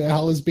Battle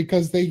Royale, is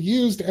because they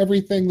used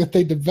everything that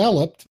they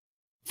developed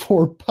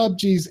for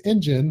PUBG's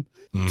engine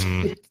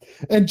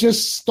and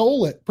just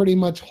stole it pretty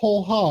much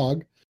whole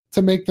hog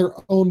to make their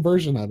own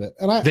version of it.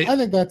 And I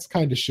think that's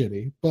kind of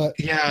shitty. But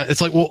yeah,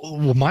 it's like,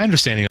 well, my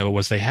understanding of it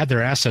was they had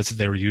their assets that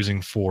they were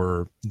using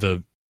for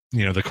the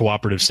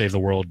cooperative Save the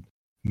World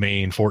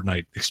main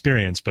Fortnite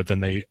experience, but then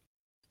they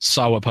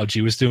saw what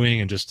PUBG was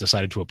doing and just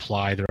decided to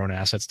apply their own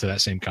assets to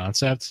that same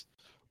concept.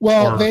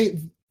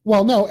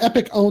 No,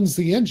 Epic owns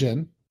the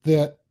engine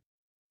that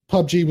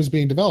PUBG was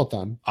being developed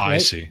on. Right? I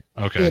see.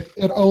 Okay.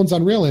 It owns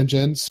Unreal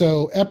Engine,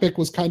 so Epic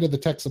was kind of the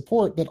tech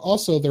support, but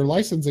also their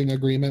licensing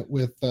agreement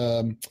with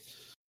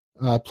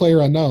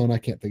Player Unknown. I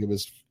can't think of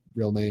his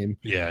real name.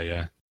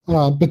 Yeah.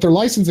 But their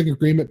licensing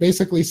agreement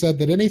basically said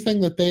that anything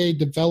that they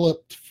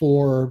developed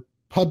for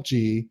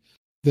PUBG,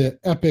 that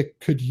Epic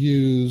could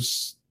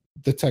use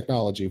the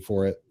technology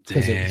for it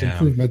because it was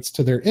improvements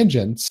to their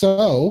engine.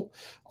 So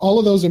all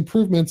of those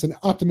improvements and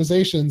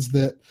optimizations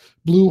that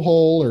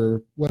Bluehole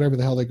or whatever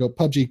the hell they go,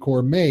 PUBG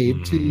Core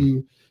made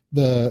to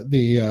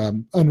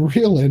the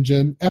Unreal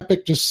Engine,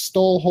 Epic just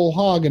stole whole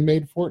hog and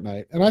made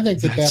Fortnite. And I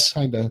think that's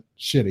kind of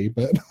shitty,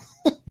 but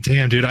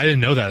damn, dude, I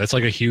didn't know that. It's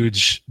like a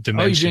huge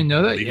dimension. Oh, you didn't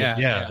know that? Legal,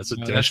 Yeah. It's a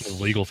dimension of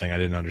legal thing I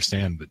didn't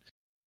understand, but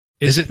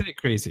Is it pretty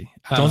crazy?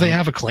 Don't they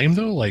have a claim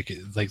though? Like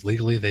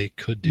legally they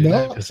could do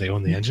that because they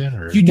own the engine,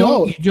 or you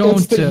don't.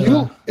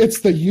 It's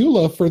the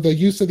EULA for the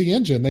use of the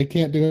engine. They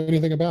can't do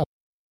anything about it.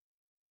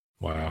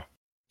 Wow.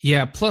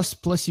 Yeah.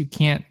 Plus you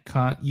can't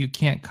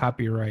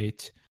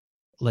copyright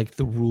like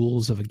the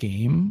rules of a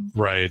game,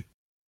 right?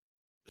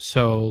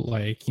 So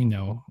like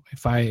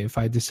if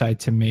I decide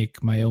to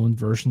make my own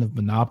version of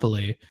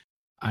Monopoly,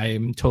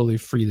 I'm totally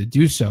free to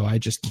do so. I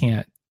just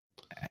can't.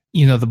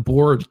 The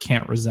board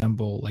can't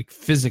resemble like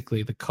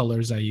physically the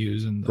colors I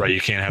use and right.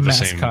 You can't have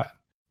mascot. The same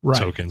right.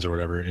 tokens or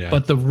whatever. Yeah.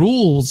 But the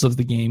rules of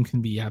the game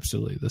can be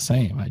absolutely the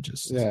same.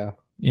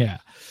 Yeah.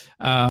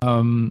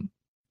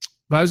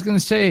 But I was going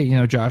to say,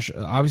 Josh,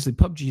 obviously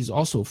PUBG is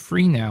also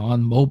free now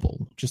on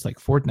mobile, just like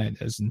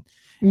Fortnite is,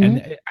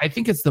 And I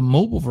think it's the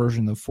mobile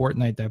version of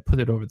Fortnite that put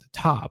it over the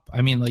top.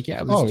 I mean, like,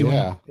 yeah,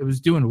 it was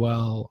doing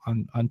well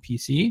on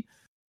PC,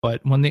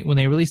 but when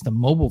they released the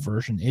mobile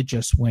version, it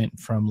just went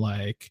from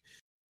like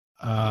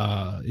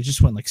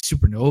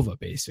supernova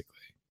basically.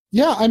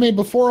 Yeah, I mean,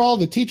 before all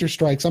the teacher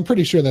strikes, I'm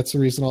pretty sure that's the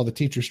reason all the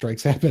teacher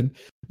strikes happened.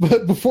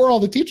 But before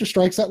all the teacher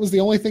strikes, that was the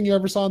only thing you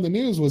ever saw in the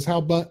news was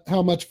how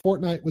much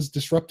Fortnite was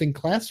disrupting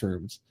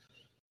classrooms,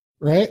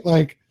 right?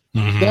 Like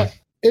that.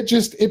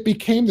 It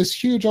became this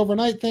huge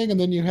overnight thing, and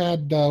then you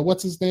had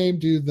what's his name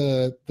do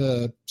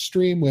the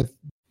stream with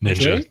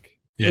Ninja. Drake?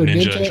 Yeah,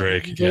 Ninja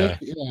Drake.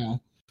 Yeah,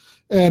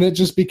 and it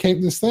just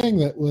became this thing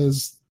that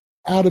was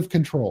out of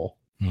control.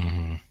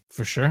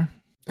 For sure.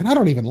 And I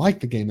don't even like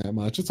the game that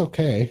much. It's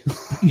okay.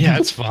 Yeah,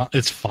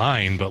 it's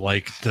fine, but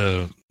like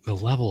the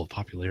level of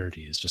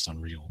popularity is just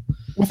unreal.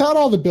 Without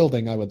all the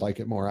building, I would like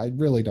it more. I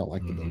really don't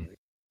like the building.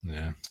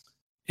 Yeah.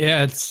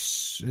 Yeah, it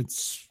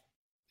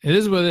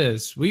is what it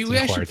is. We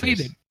actually played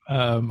it.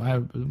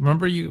 I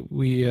remember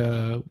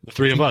the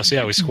three of us.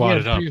 Yeah, we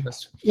squatted up.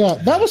 Yeah,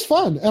 that was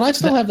fun, and I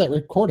still have that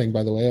recording.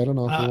 By the way, I don't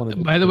know if you wanted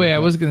to. By the way, I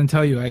was going to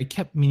tell you. I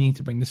kept meaning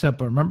to bring this up,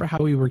 but remember how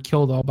we were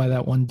killed all by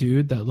that one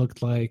dude that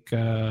looked like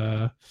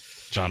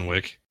John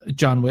Wick.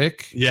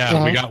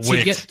 Yeah, we got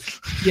wicked.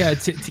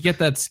 To get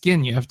that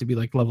skin, you have to be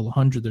like level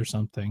 100 or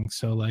something.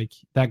 So like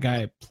that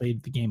guy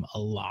played the game a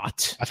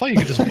lot. I thought you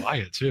could just buy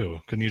it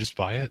too. Couldn't you just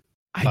buy it?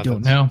 I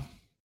don't know.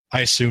 I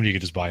assumed you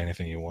could just buy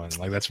anything you want.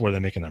 Like that's where they're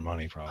making their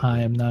money, probably.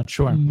 I am not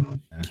sure.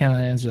 Can't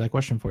answer that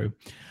question for you.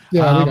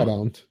 Yeah, we got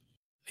owned.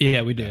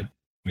 Yeah, we did.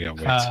 We got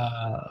wicked.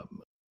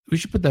 We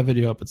should put that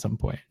video up at some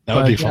point. That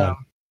would be fun.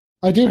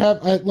 I do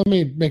have. Let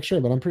me make sure,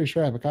 but I'm pretty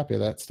sure I have a copy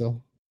of that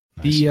still.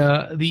 Nice.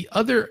 The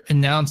other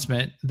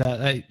announcement that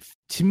I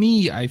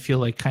feel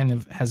like kind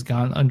of has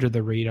gone under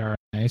the radar,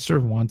 and I sort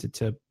of wanted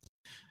to,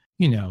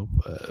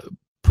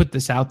 put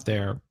this out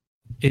there,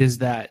 is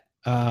that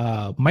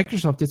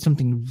Microsoft did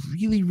something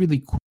really, really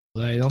cool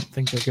that I don't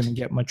think they're going to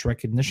get much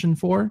recognition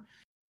for.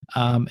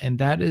 And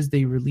that is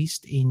they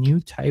released a new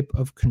type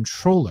of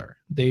controller.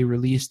 They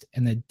released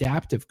an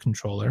adaptive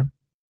controller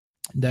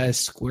that is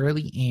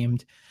squarely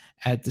aimed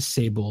at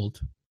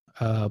disabled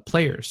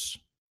players.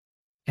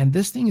 And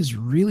this thing is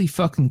really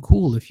fucking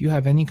cool. If you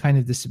have any kind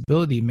of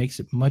disability, it makes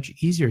it much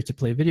easier to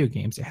play video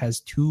games. It has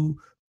two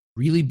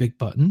really big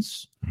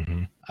buttons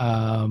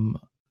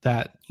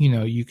that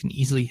you can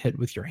easily hit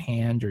with your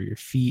hand or your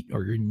feet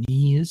or your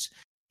knees.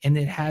 And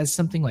it has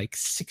something like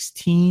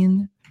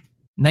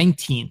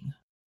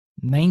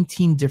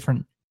 19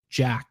 different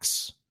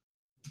jacks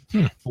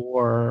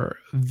for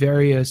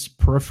various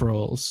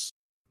peripherals,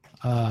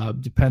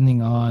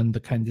 depending on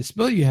the kind of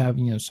disability you have.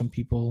 Some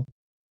people,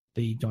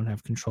 they don't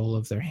have control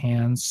of their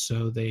hands,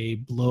 so they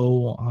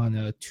blow on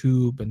a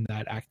tube and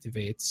that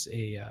activates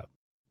a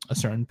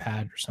certain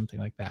pad or something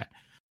like that.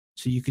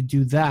 So you could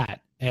do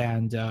that,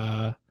 and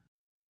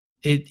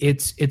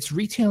it's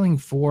retailing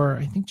for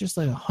I think just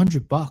like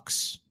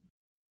 $100.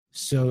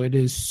 So it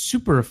is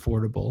super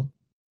affordable,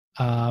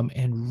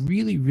 and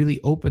really, really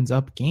opens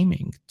up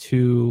gaming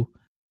to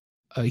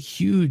a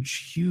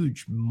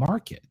huge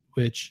market.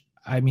 Which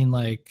I mean,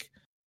 like,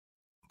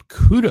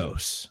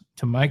 kudos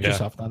to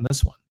Microsoft on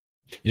this one.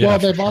 Yeah, well,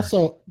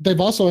 they've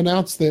also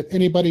announced that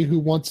anybody who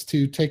wants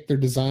to take their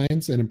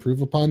designs and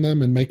improve upon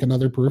them and make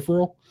another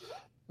peripheral,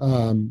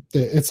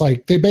 it's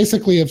like they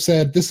basically have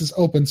said this is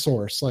open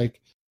source. Like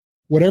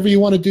whatever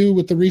you want to do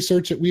with the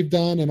research that we've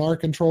done and our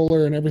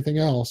controller and everything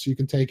else, you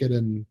can take it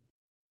and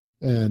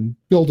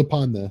build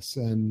upon this,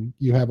 and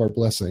you have our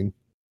blessing.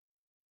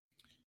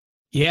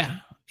 Yeah.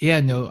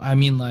 No, I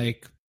mean,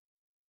 like,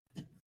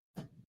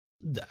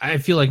 I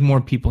feel like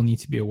more people need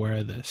to be aware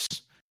of this.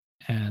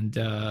 And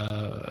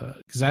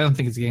because I don't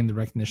think it's getting the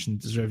recognition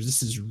it deserves.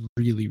 This is really,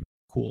 really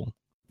cool.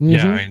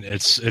 Yeah, I mean,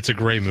 it's a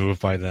great move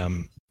by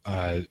them.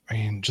 I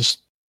mean,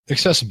 just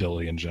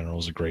accessibility in general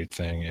is a great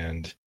thing,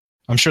 and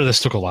I'm sure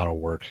this took a lot of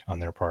work on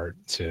their part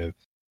to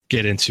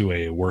get into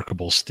a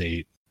workable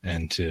state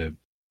and to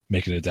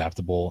make it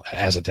adaptable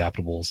as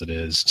it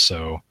is.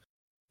 So,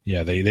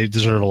 yeah, they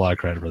deserve a lot of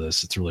credit for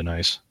this. It's really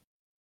nice.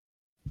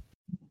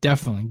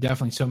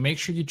 Definitely. So make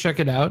sure you check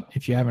it out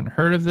if you haven't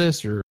heard of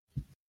this, or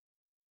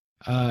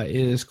it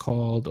is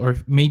called, or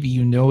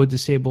maybe a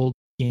disabled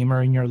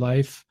gamer in your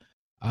life.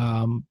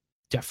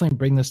 Definitely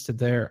bring this to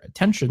their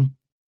attention.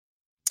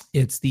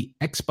 It's the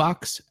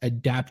Xbox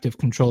Adaptive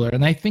Controller,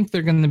 and I think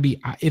they're going to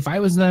be. If I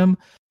was them,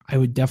 I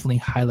would definitely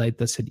highlight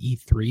this at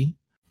E3.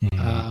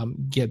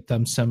 Get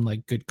them some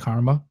like good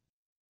karma,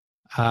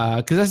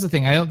 because that's the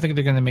thing. I don't think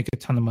they're going to make a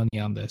ton of money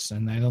on this,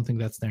 and I don't think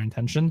that's their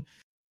intention.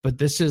 But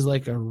this is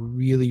like a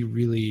really,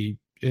 really.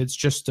 It's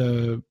just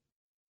a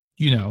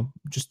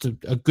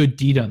good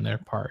deed on their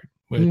part,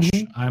 which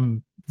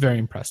I'm very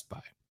impressed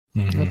by.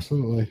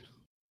 Absolutely.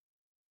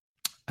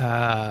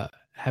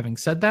 Having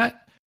said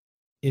that,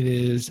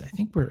 I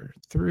think we're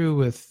through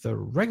with the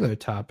regular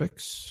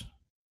topics.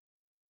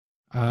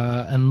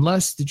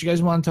 Unless, did you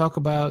guys want to talk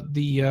about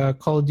the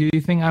Call of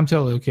Duty thing? I'm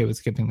totally okay with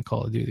skipping the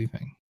Call of Duty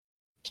thing.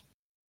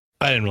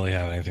 I didn't really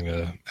have anything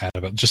to add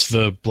about just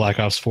the Black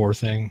Ops 4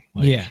 thing.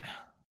 Yeah.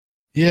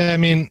 Yeah, I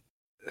mean,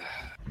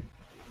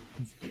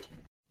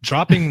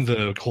 dropping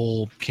the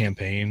whole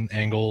campaign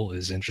angle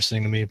is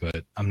interesting to me,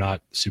 but I'm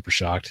not super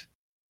shocked.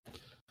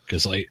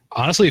 Because, like,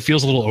 honestly, it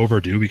feels a little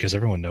overdue because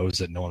everyone knows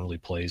that no one really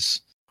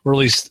plays, or at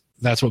least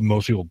that's what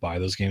most people buy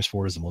those games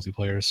for, is the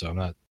multiplayer. So I'm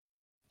not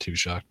too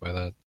shocked by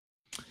that.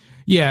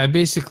 Yeah,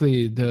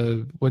 basically,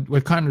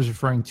 what Connor's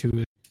referring to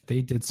is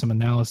they did some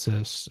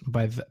analysis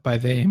by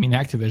they, I mean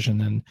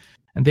Activision,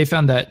 and they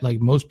found that like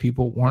most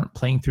people weren't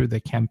playing through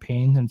the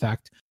campaign. In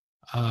fact,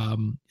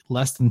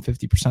 less than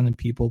 50% of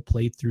people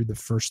played through the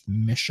first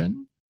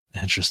mission.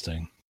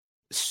 Interesting.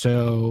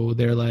 So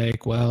they're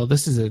like, well,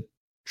 this is a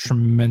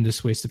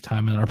tremendous waste of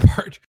time on our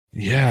part.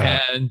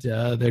 Yeah. And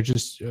they're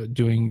just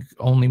doing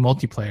only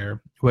multiplayer,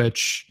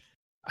 which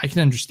I can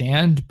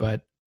understand.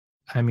 But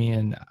I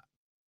mean,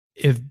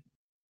 if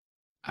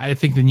I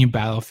think the new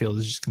Battlefield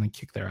is just going to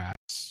kick their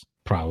ass.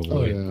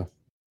 Probably. Oh, yeah.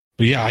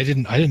 But yeah, I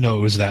didn't know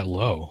it was that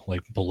low.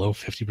 Like below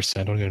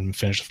 50% don't even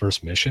finish the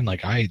first mission.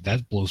 Like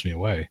that blows me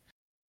away.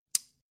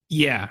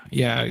 Yeah.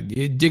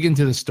 You dig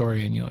into the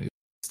story and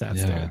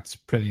stats there. It's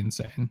pretty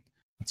insane.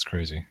 That's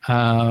crazy.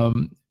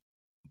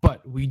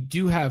 But we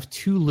do have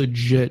two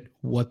legit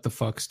what the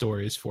fuck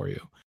stories for you.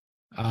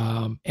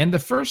 And the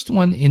first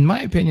one, in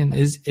my opinion,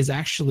 is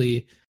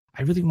actually,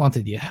 I really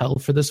wanted you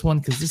held for this one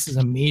because this is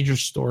a major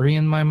story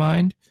in my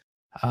mind.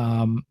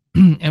 And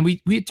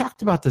we had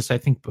talked about this, I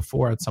think,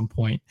 before at some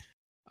point.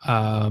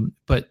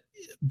 But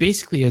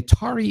basically,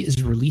 Atari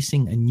is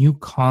releasing a new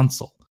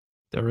console.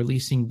 They're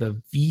releasing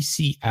the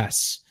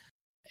VCS.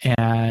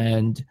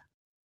 And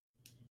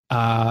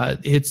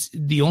it's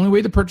the only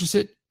way to purchase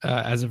it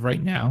as of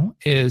right now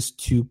is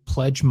to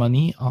pledge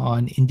money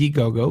on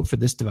Indiegogo for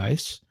this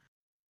device.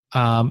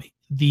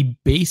 The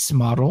base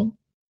model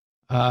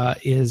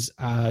is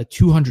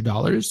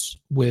 $200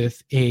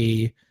 with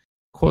a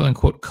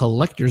quote-unquote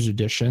collector's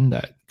edition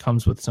that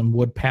comes with some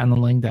wood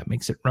paneling that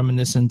makes it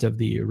reminiscent of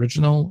the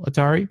original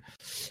Atari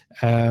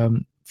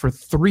for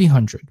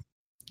 $300.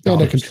 And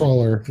a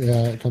controller.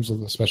 Yeah, it comes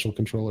with a special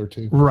controller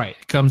too. Right,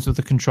 it comes with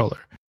a controller.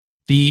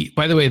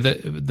 By the way,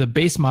 the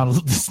base model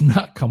does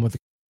not come with a,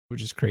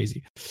 which is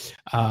crazy.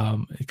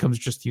 It comes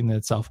just the unit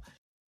itself.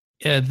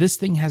 This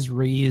thing has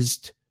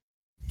raised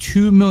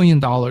 $2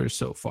 million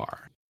so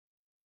far.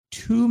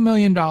 $2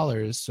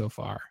 million so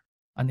far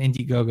on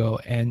Indiegogo,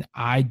 and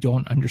I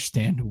don't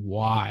understand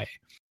why.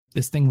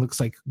 This thing looks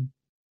like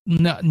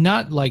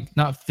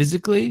not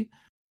physically.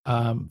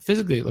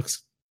 Physically, it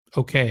looks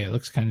okay. It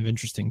looks kind of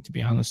interesting, to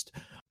be honest.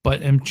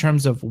 But in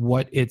terms of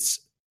what it's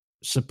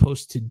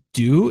supposed to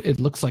do, it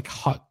looks like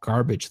hot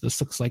garbage.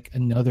 This looks like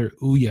another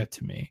Ouya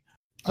to me.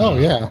 Oh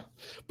yeah,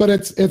 but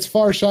it's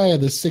far shy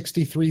of the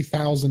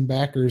 63,000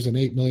 backers and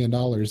 $8 million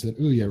that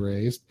Ouya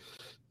raised.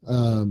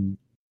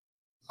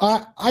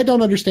 I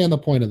don't understand the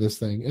point of this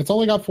thing. It's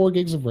only got 4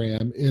 gigs of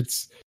RAM.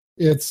 Its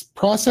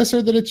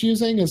processor that it's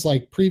using is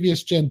like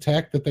previous gen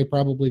tech that they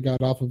probably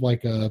got off of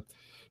like a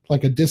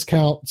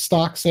discount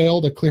stock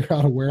sale to clear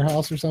out a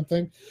warehouse or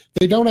something.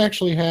 They don't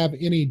actually have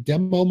any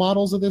demo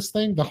models of this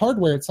thing. The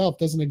hardware itself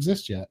doesn't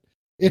exist yet.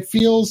 It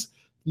feels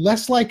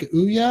less like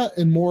Ouya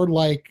and more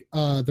like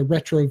the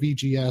retro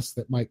VGS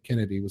that Mike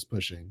Kennedy was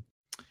pushing.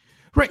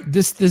 Right.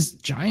 This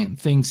giant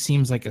thing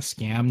seems like a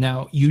scam.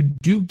 Now you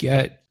do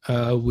get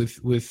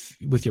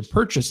with your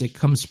purchase, it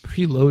comes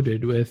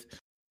preloaded with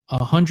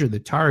 100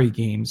 Atari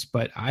games.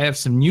 But I have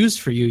some news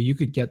for you. You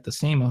could get the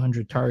same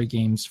 100 Atari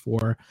games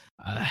for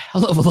a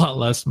hell of a lot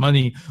less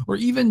money, or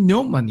even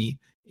no money,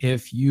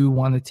 if you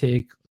want to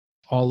take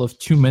all of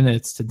 2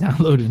 minutes to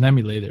download an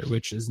emulator,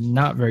 which is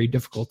not very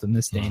difficult in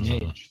this day and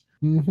age.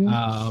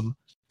 Mm-hmm.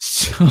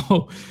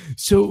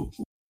 So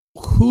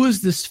who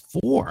is this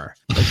for?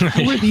 Like,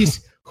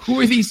 who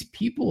are these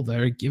people that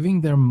are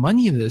giving their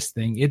money to this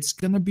thing? It's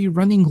gonna be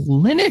running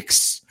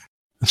Linux.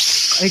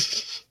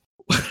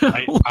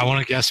 I want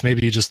to guess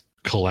maybe just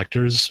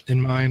collectors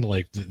in mind.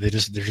 Like they're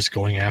just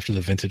going after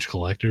the vintage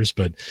collectors,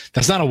 but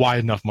that's not a wide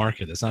enough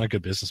market. That's not a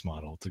good business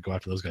model to go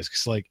after those guys.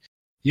 Because like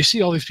you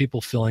see all these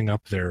people filling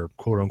up their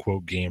quote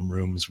unquote game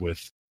rooms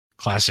with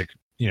classic,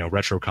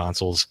 retro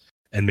consoles.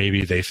 And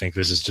maybe they think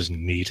this is just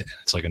neat.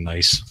 It's like a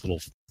nice little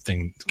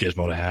thing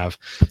gizmo to have.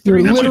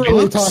 You're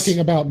literally talking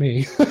about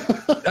me.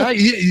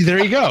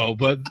 There you go.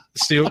 But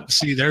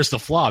see, there's the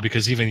flaw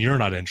because even you're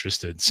not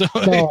interested. So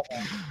no,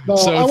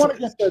 I want to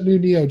get the new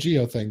Neo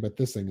Geo thing, but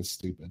this thing is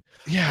stupid.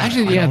 Yeah,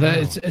 actually,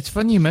 it's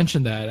funny you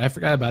mentioned that. I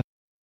forgot about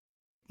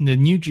the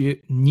new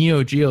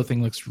Neo Geo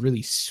thing. Looks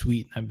really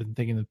sweet. I've been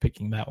thinking of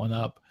picking that one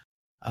up.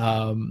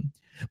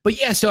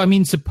 But yeah, so I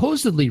mean,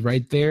 supposedly,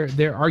 right,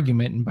 their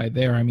argument, and by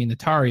there I mean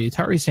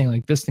Atari saying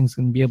like this thing's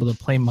going to be able to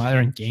play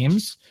modern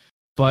games.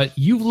 But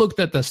you've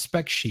looked at the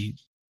spec sheet,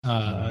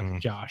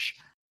 Josh.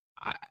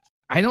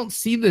 I don't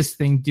see this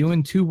thing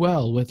doing too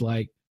well with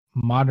like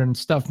modern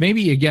stuff.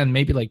 Maybe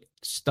like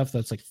stuff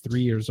that's like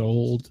 3 years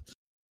old,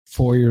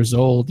 4 years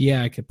old.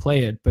 Yeah, I could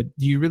play it. But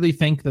do you really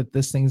think that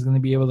this thing's going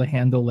to be able to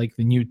handle like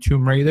the new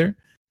Tomb Raider?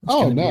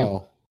 Oh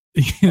no.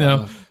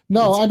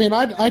 No, I mean,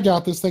 I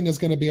doubt this thing is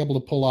going to be able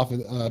to pull off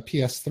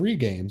PS3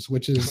 games,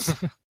 which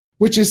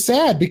is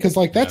sad because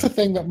like that's a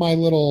thing that my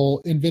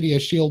little NVIDIA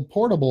Shield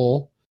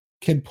Portable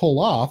can pull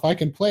off. I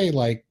can play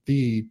like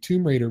the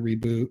Tomb Raider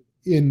reboot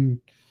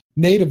in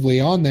natively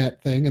on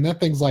that thing, and that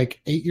thing's like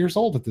 8 years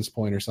old at this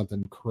point or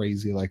something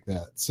crazy like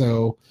that.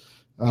 So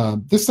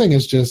this thing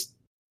is just,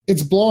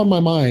 it's blowing my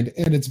mind,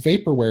 and it's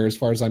vaporware as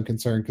far as I'm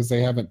concerned because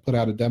they haven't put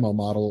out a demo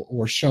model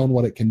or shown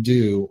what it can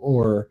do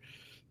or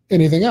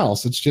anything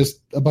else. It's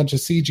just a bunch of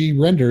CG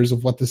renders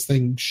of what this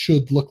thing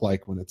should look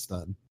like when it's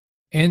done.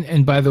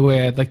 And by the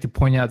way, I'd like to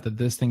point out that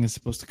this thing is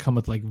supposed to come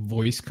with like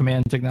voice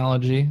command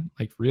technology.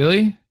 Like,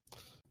 really?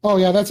 Oh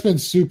yeah, that's been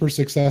super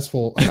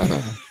successful.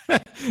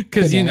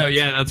 Because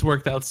that's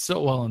worked out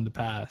so well in the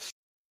past.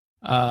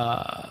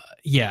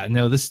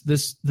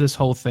 This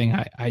whole thing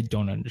I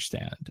don't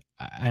understand,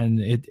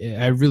 and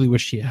I really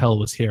wish Hell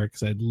was here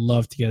because I'd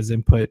love to get his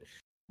input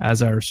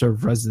as our sort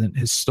of resident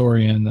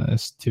historian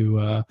as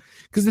to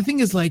because the thing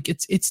is like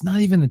it's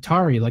not even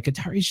Atari. Like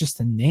Atari's just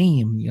a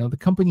name. The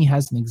company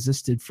hasn't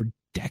existed for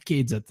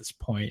decades at this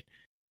point,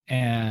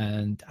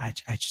 and I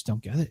just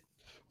don't get it.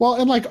 Well,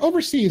 and like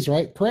overseas,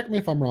 right? Correct me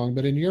if I'm wrong,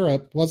 but in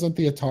Europe, wasn't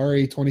the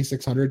Atari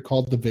 2600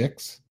 called the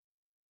VIX?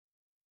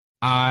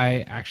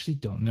 I actually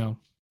don't know.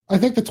 I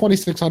think the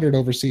 2600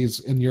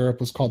 overseas in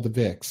Europe was called the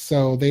VIX.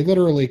 So they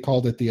literally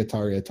called it the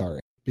Atari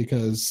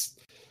because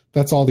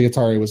that's all the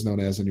Atari was known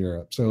as in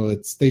Europe. So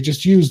they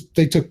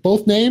took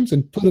both names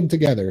and put them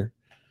together.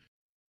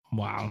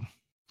 Wow.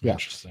 Yeah.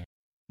 Interesting.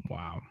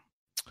 Wow.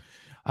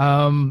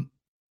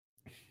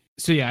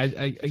 So yeah,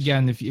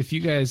 again, if you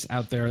guys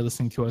out there are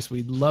listening to us,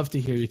 we'd love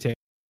to hear you take.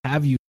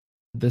 Have you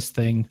this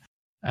thing?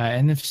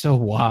 And if so,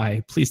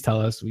 why? Please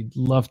tell us. We'd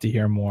love to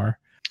hear more.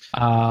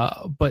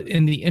 But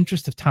in the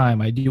interest of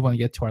time, I do want to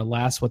get to our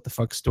last what the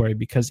fuck story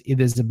because it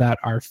is about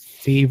our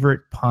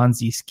favorite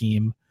Ponzi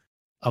scheme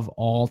of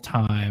all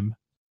time,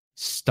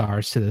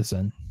 Star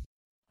Citizen.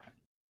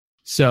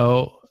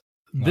 So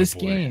this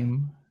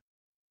game,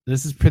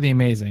 this is pretty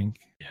amazing.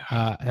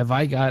 Have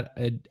I got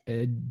a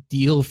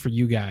deal for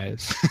you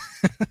guys?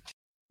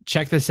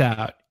 Check this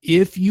out.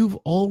 If you've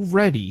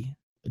already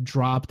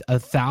dropped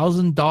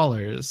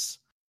 $1,000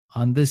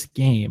 on this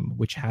game,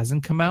 which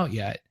hasn't come out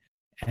yet,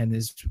 and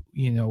is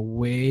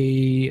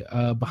way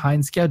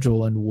behind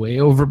schedule and way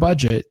over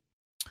budget,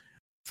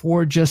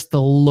 for just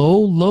the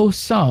low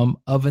sum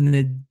of an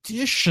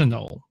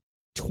additional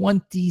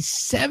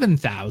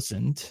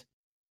 $27,000,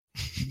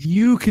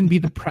 you can be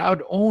the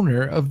proud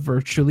owner of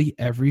virtually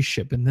every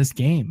ship in this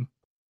game.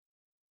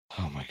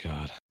 Oh my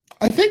god!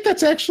 I think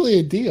that's actually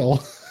a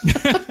deal.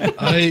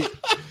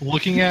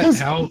 Looking at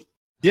how,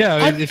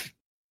 I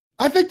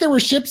think there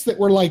were ships that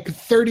were like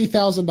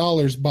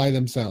 $30,000 by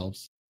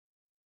themselves.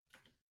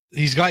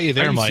 He's got you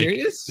there, Are you Mike.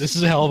 serious? This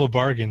is a hell of a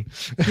bargain.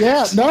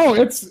 Yeah, no,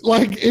 it's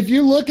like if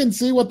you look and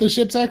see what the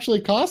ships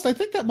actually cost, I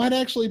think that might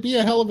actually be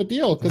a hell of a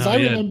deal because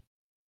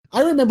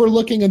I remember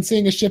looking and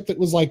seeing a ship that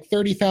was like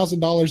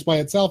 $30,000 by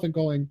itself and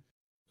going,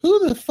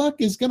 who the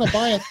fuck is going to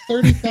buy a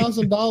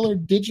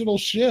 $30,000 digital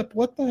ship?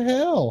 What the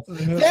hell?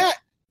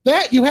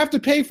 That you have to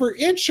pay for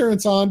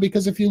insurance on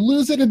because if you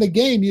lose it in the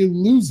game, you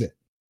lose it.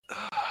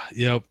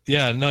 Yep.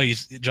 Yeah. No.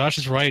 Josh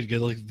is right.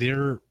 Like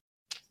they're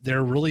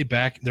really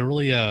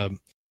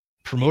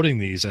promoting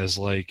these as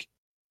like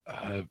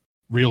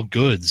real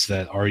goods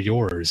that are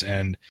yours,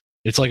 and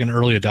it's like an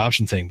early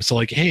adoption thing. So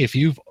like, hey, if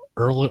you've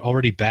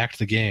already backed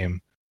the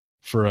game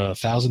for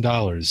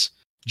 $1,000,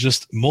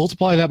 just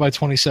multiply that by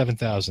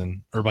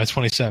 27,000 or by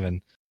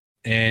 27,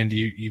 and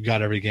you've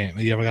got every game.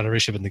 You've got every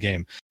ship in the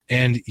game.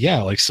 And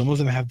yeah, like some of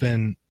them have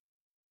been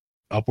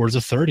upwards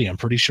of 30. I'm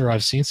pretty sure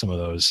I've seen some of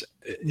those.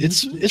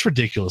 It's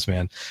ridiculous,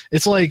 man.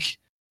 It's like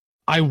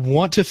I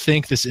want to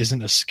think this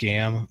isn't a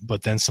scam,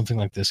 but then something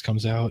like this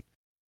comes out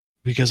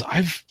because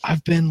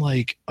I've been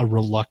like a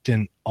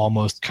reluctant,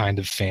 almost kind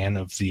of fan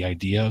of the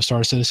idea of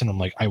Star Citizen. I'm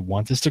like, I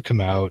want this to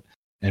come out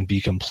and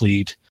be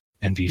complete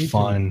and be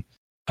fun.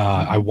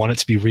 I want it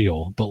to be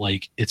real, but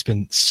like it's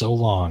been so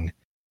long,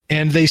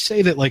 and they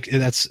say that like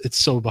it's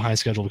so behind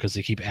schedule because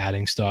they keep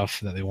adding stuff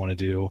that they want to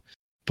do.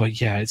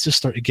 But yeah, it's just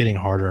started getting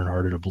harder and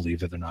harder to believe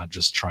that they're not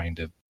just trying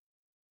to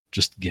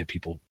just get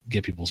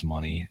people's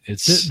money.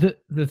 It's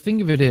the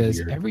thing of it is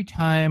weird. Every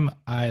time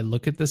I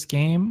look at this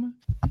game,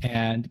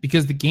 and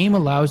because the game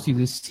allows you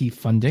to see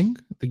funding,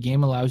 the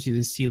game allows you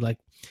to see like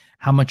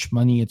how much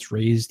money it's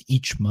raised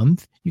each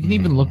month. You can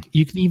even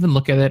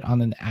look at it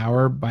on an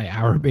hour by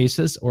hour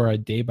basis or a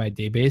day by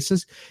day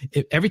basis.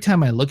 Every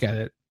time I look at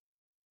it,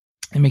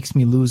 it makes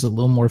me lose a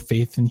little more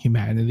faith in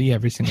humanity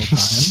every single time.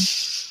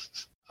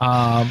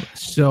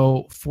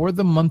 So for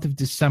the month of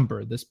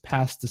December, this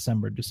past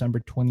December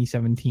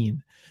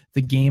 2017,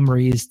 the game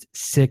raised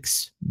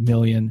 $6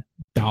 million.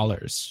 Oh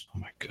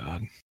my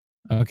God.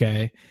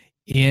 Okay.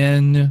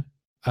 In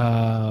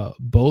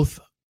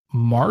both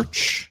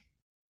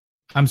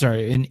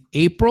in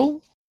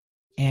April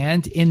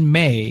and in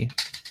May,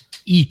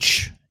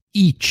 each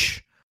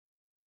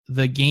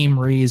the game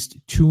raised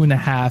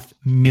 $2.5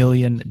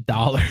 million.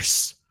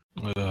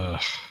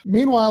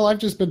 Meanwhile, I've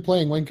just been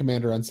playing Wing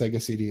Commander on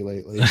Sega CD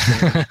lately.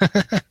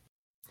 So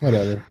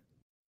whatever.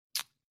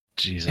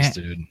 Jesus,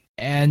 dude.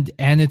 And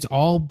it's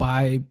all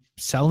by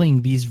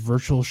selling these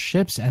virtual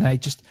ships, and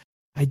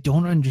I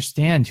don't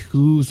understand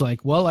who's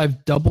like, well,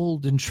 I've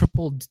doubled and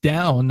tripled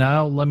down,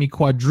 now let me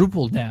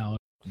quadruple down.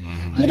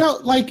 You know,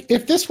 like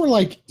if this were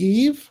like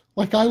Eve,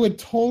 like I would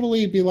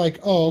totally be like,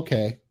 oh,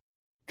 okay,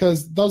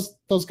 because those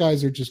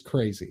guys are just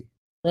crazy,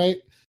 right?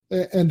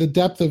 And the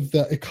depth of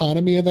the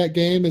economy of that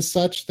game is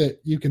such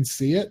that you can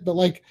see it, but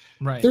like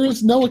there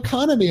is no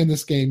economy in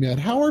this game yet.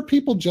 How are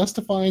people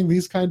justifying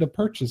these kind of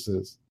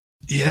purchases?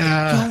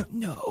 Yeah, I don't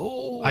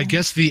know. I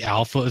guess the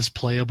alpha is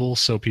playable,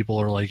 so people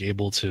are like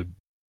able to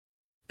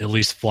at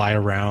least fly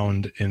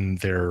around in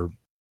their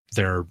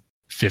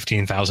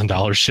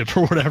 $15,000 ship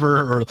or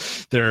whatever, or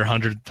their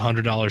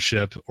 $100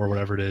 ship or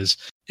whatever it is,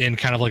 in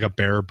kind of like a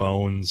bare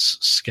bones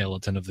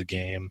skeleton of the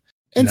game.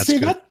 And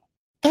see,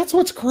 that's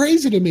what's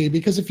crazy to me,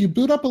 because if you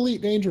boot up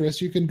Elite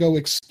Dangerous, you can go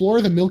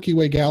explore the Milky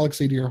Way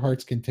galaxy to your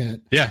heart's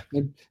content. Yeah.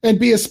 And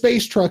be a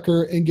space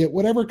trucker and get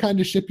whatever kind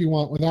of ship you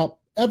want without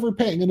ever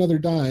paying another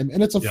dime.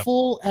 And it's a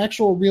full,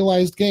 actual,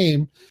 realized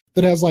game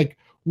that has like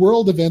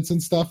world events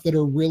and stuff that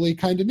are really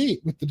kind of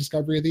neat, with the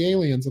discovery of the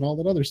aliens and all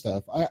that other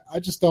stuff. I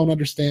just don't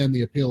understand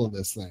the appeal of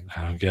this thing.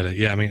 I don't get it.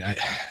 Yeah, I mean,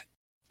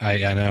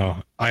 I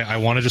know. I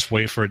want to just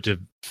wait for it to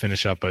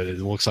finish up, but it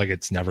looks like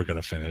it's never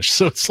going to finish.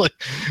 So it's like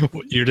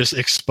you're just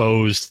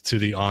exposed to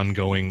the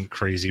ongoing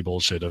crazy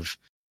bullshit of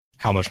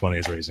how much money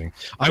it's raising.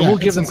 I will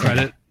give them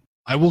credit.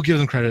 I will give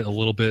them credit a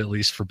little bit, at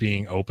least, for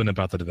being open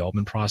about the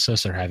development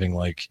process. They're having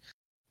like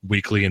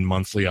weekly and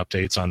monthly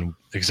updates on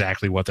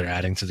exactly what they're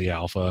adding to the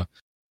alpha.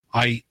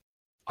 I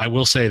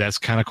will say that's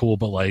kind of cool,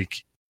 but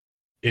like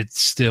it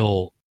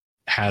still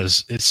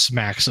it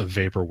smacks of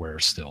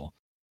vaporware still,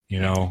 you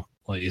know,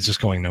 like it's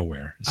just going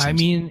nowhere. I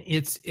mean,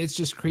 it's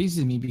just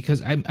crazy to me,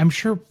 because I'm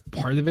sure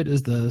part of it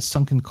is the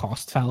sunken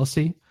cost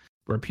fallacy,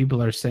 where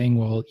people are saying,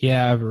 well,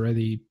 yeah, I've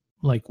already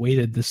like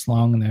waited this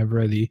long and I've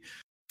already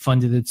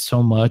funded it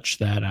so much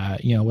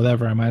that you know,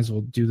 whatever, I might as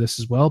well do this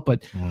as well.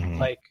 But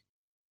like,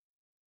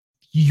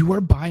 you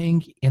are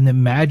buying an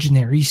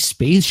imaginary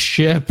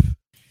spaceship.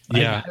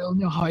 Yeah. I don't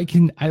know how I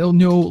don't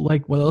know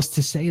like what else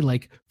to say.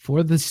 Like,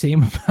 for the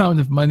same amount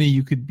of money,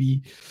 you could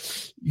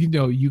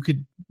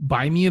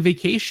buy me a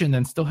vacation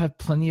and still have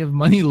plenty of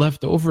money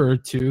left over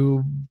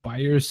to buy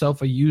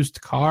yourself a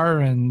used car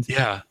and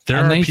there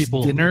a are nice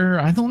people, dinner.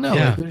 I don't know.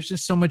 Yeah. Like, there's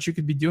just so much you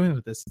could be doing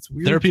with this. It's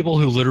weird. There are people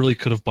who literally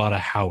could have bought a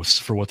house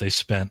for what they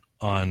spent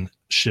on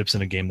ships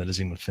in a game that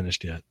isn't even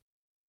finished yet.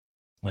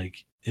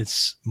 Like,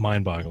 it's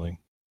mind-boggling.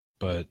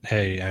 But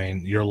hey, I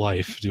mean, your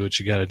life, do what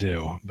you got to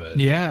do. But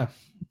yeah.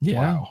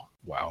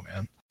 Wow,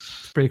 man,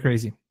 it's pretty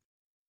crazy.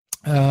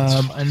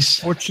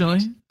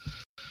 Unfortunately,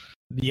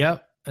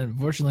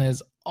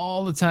 that's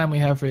all the time we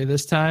have for you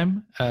this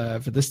time.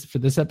 For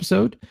this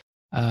episode.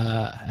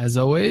 As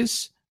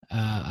always,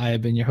 I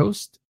have been your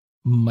host,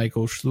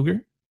 Michael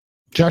Schluger.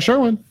 Josh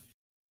Irwin.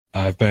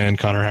 I've been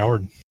Connor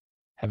Howard.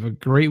 Have a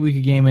great week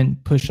of gaming.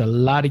 Push a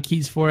lot of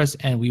keys for us,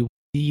 and we will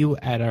see you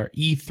at our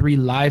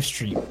E3 live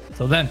stream.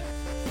 Till then,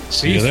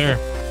 see you there.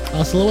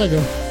 Hasta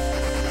luego.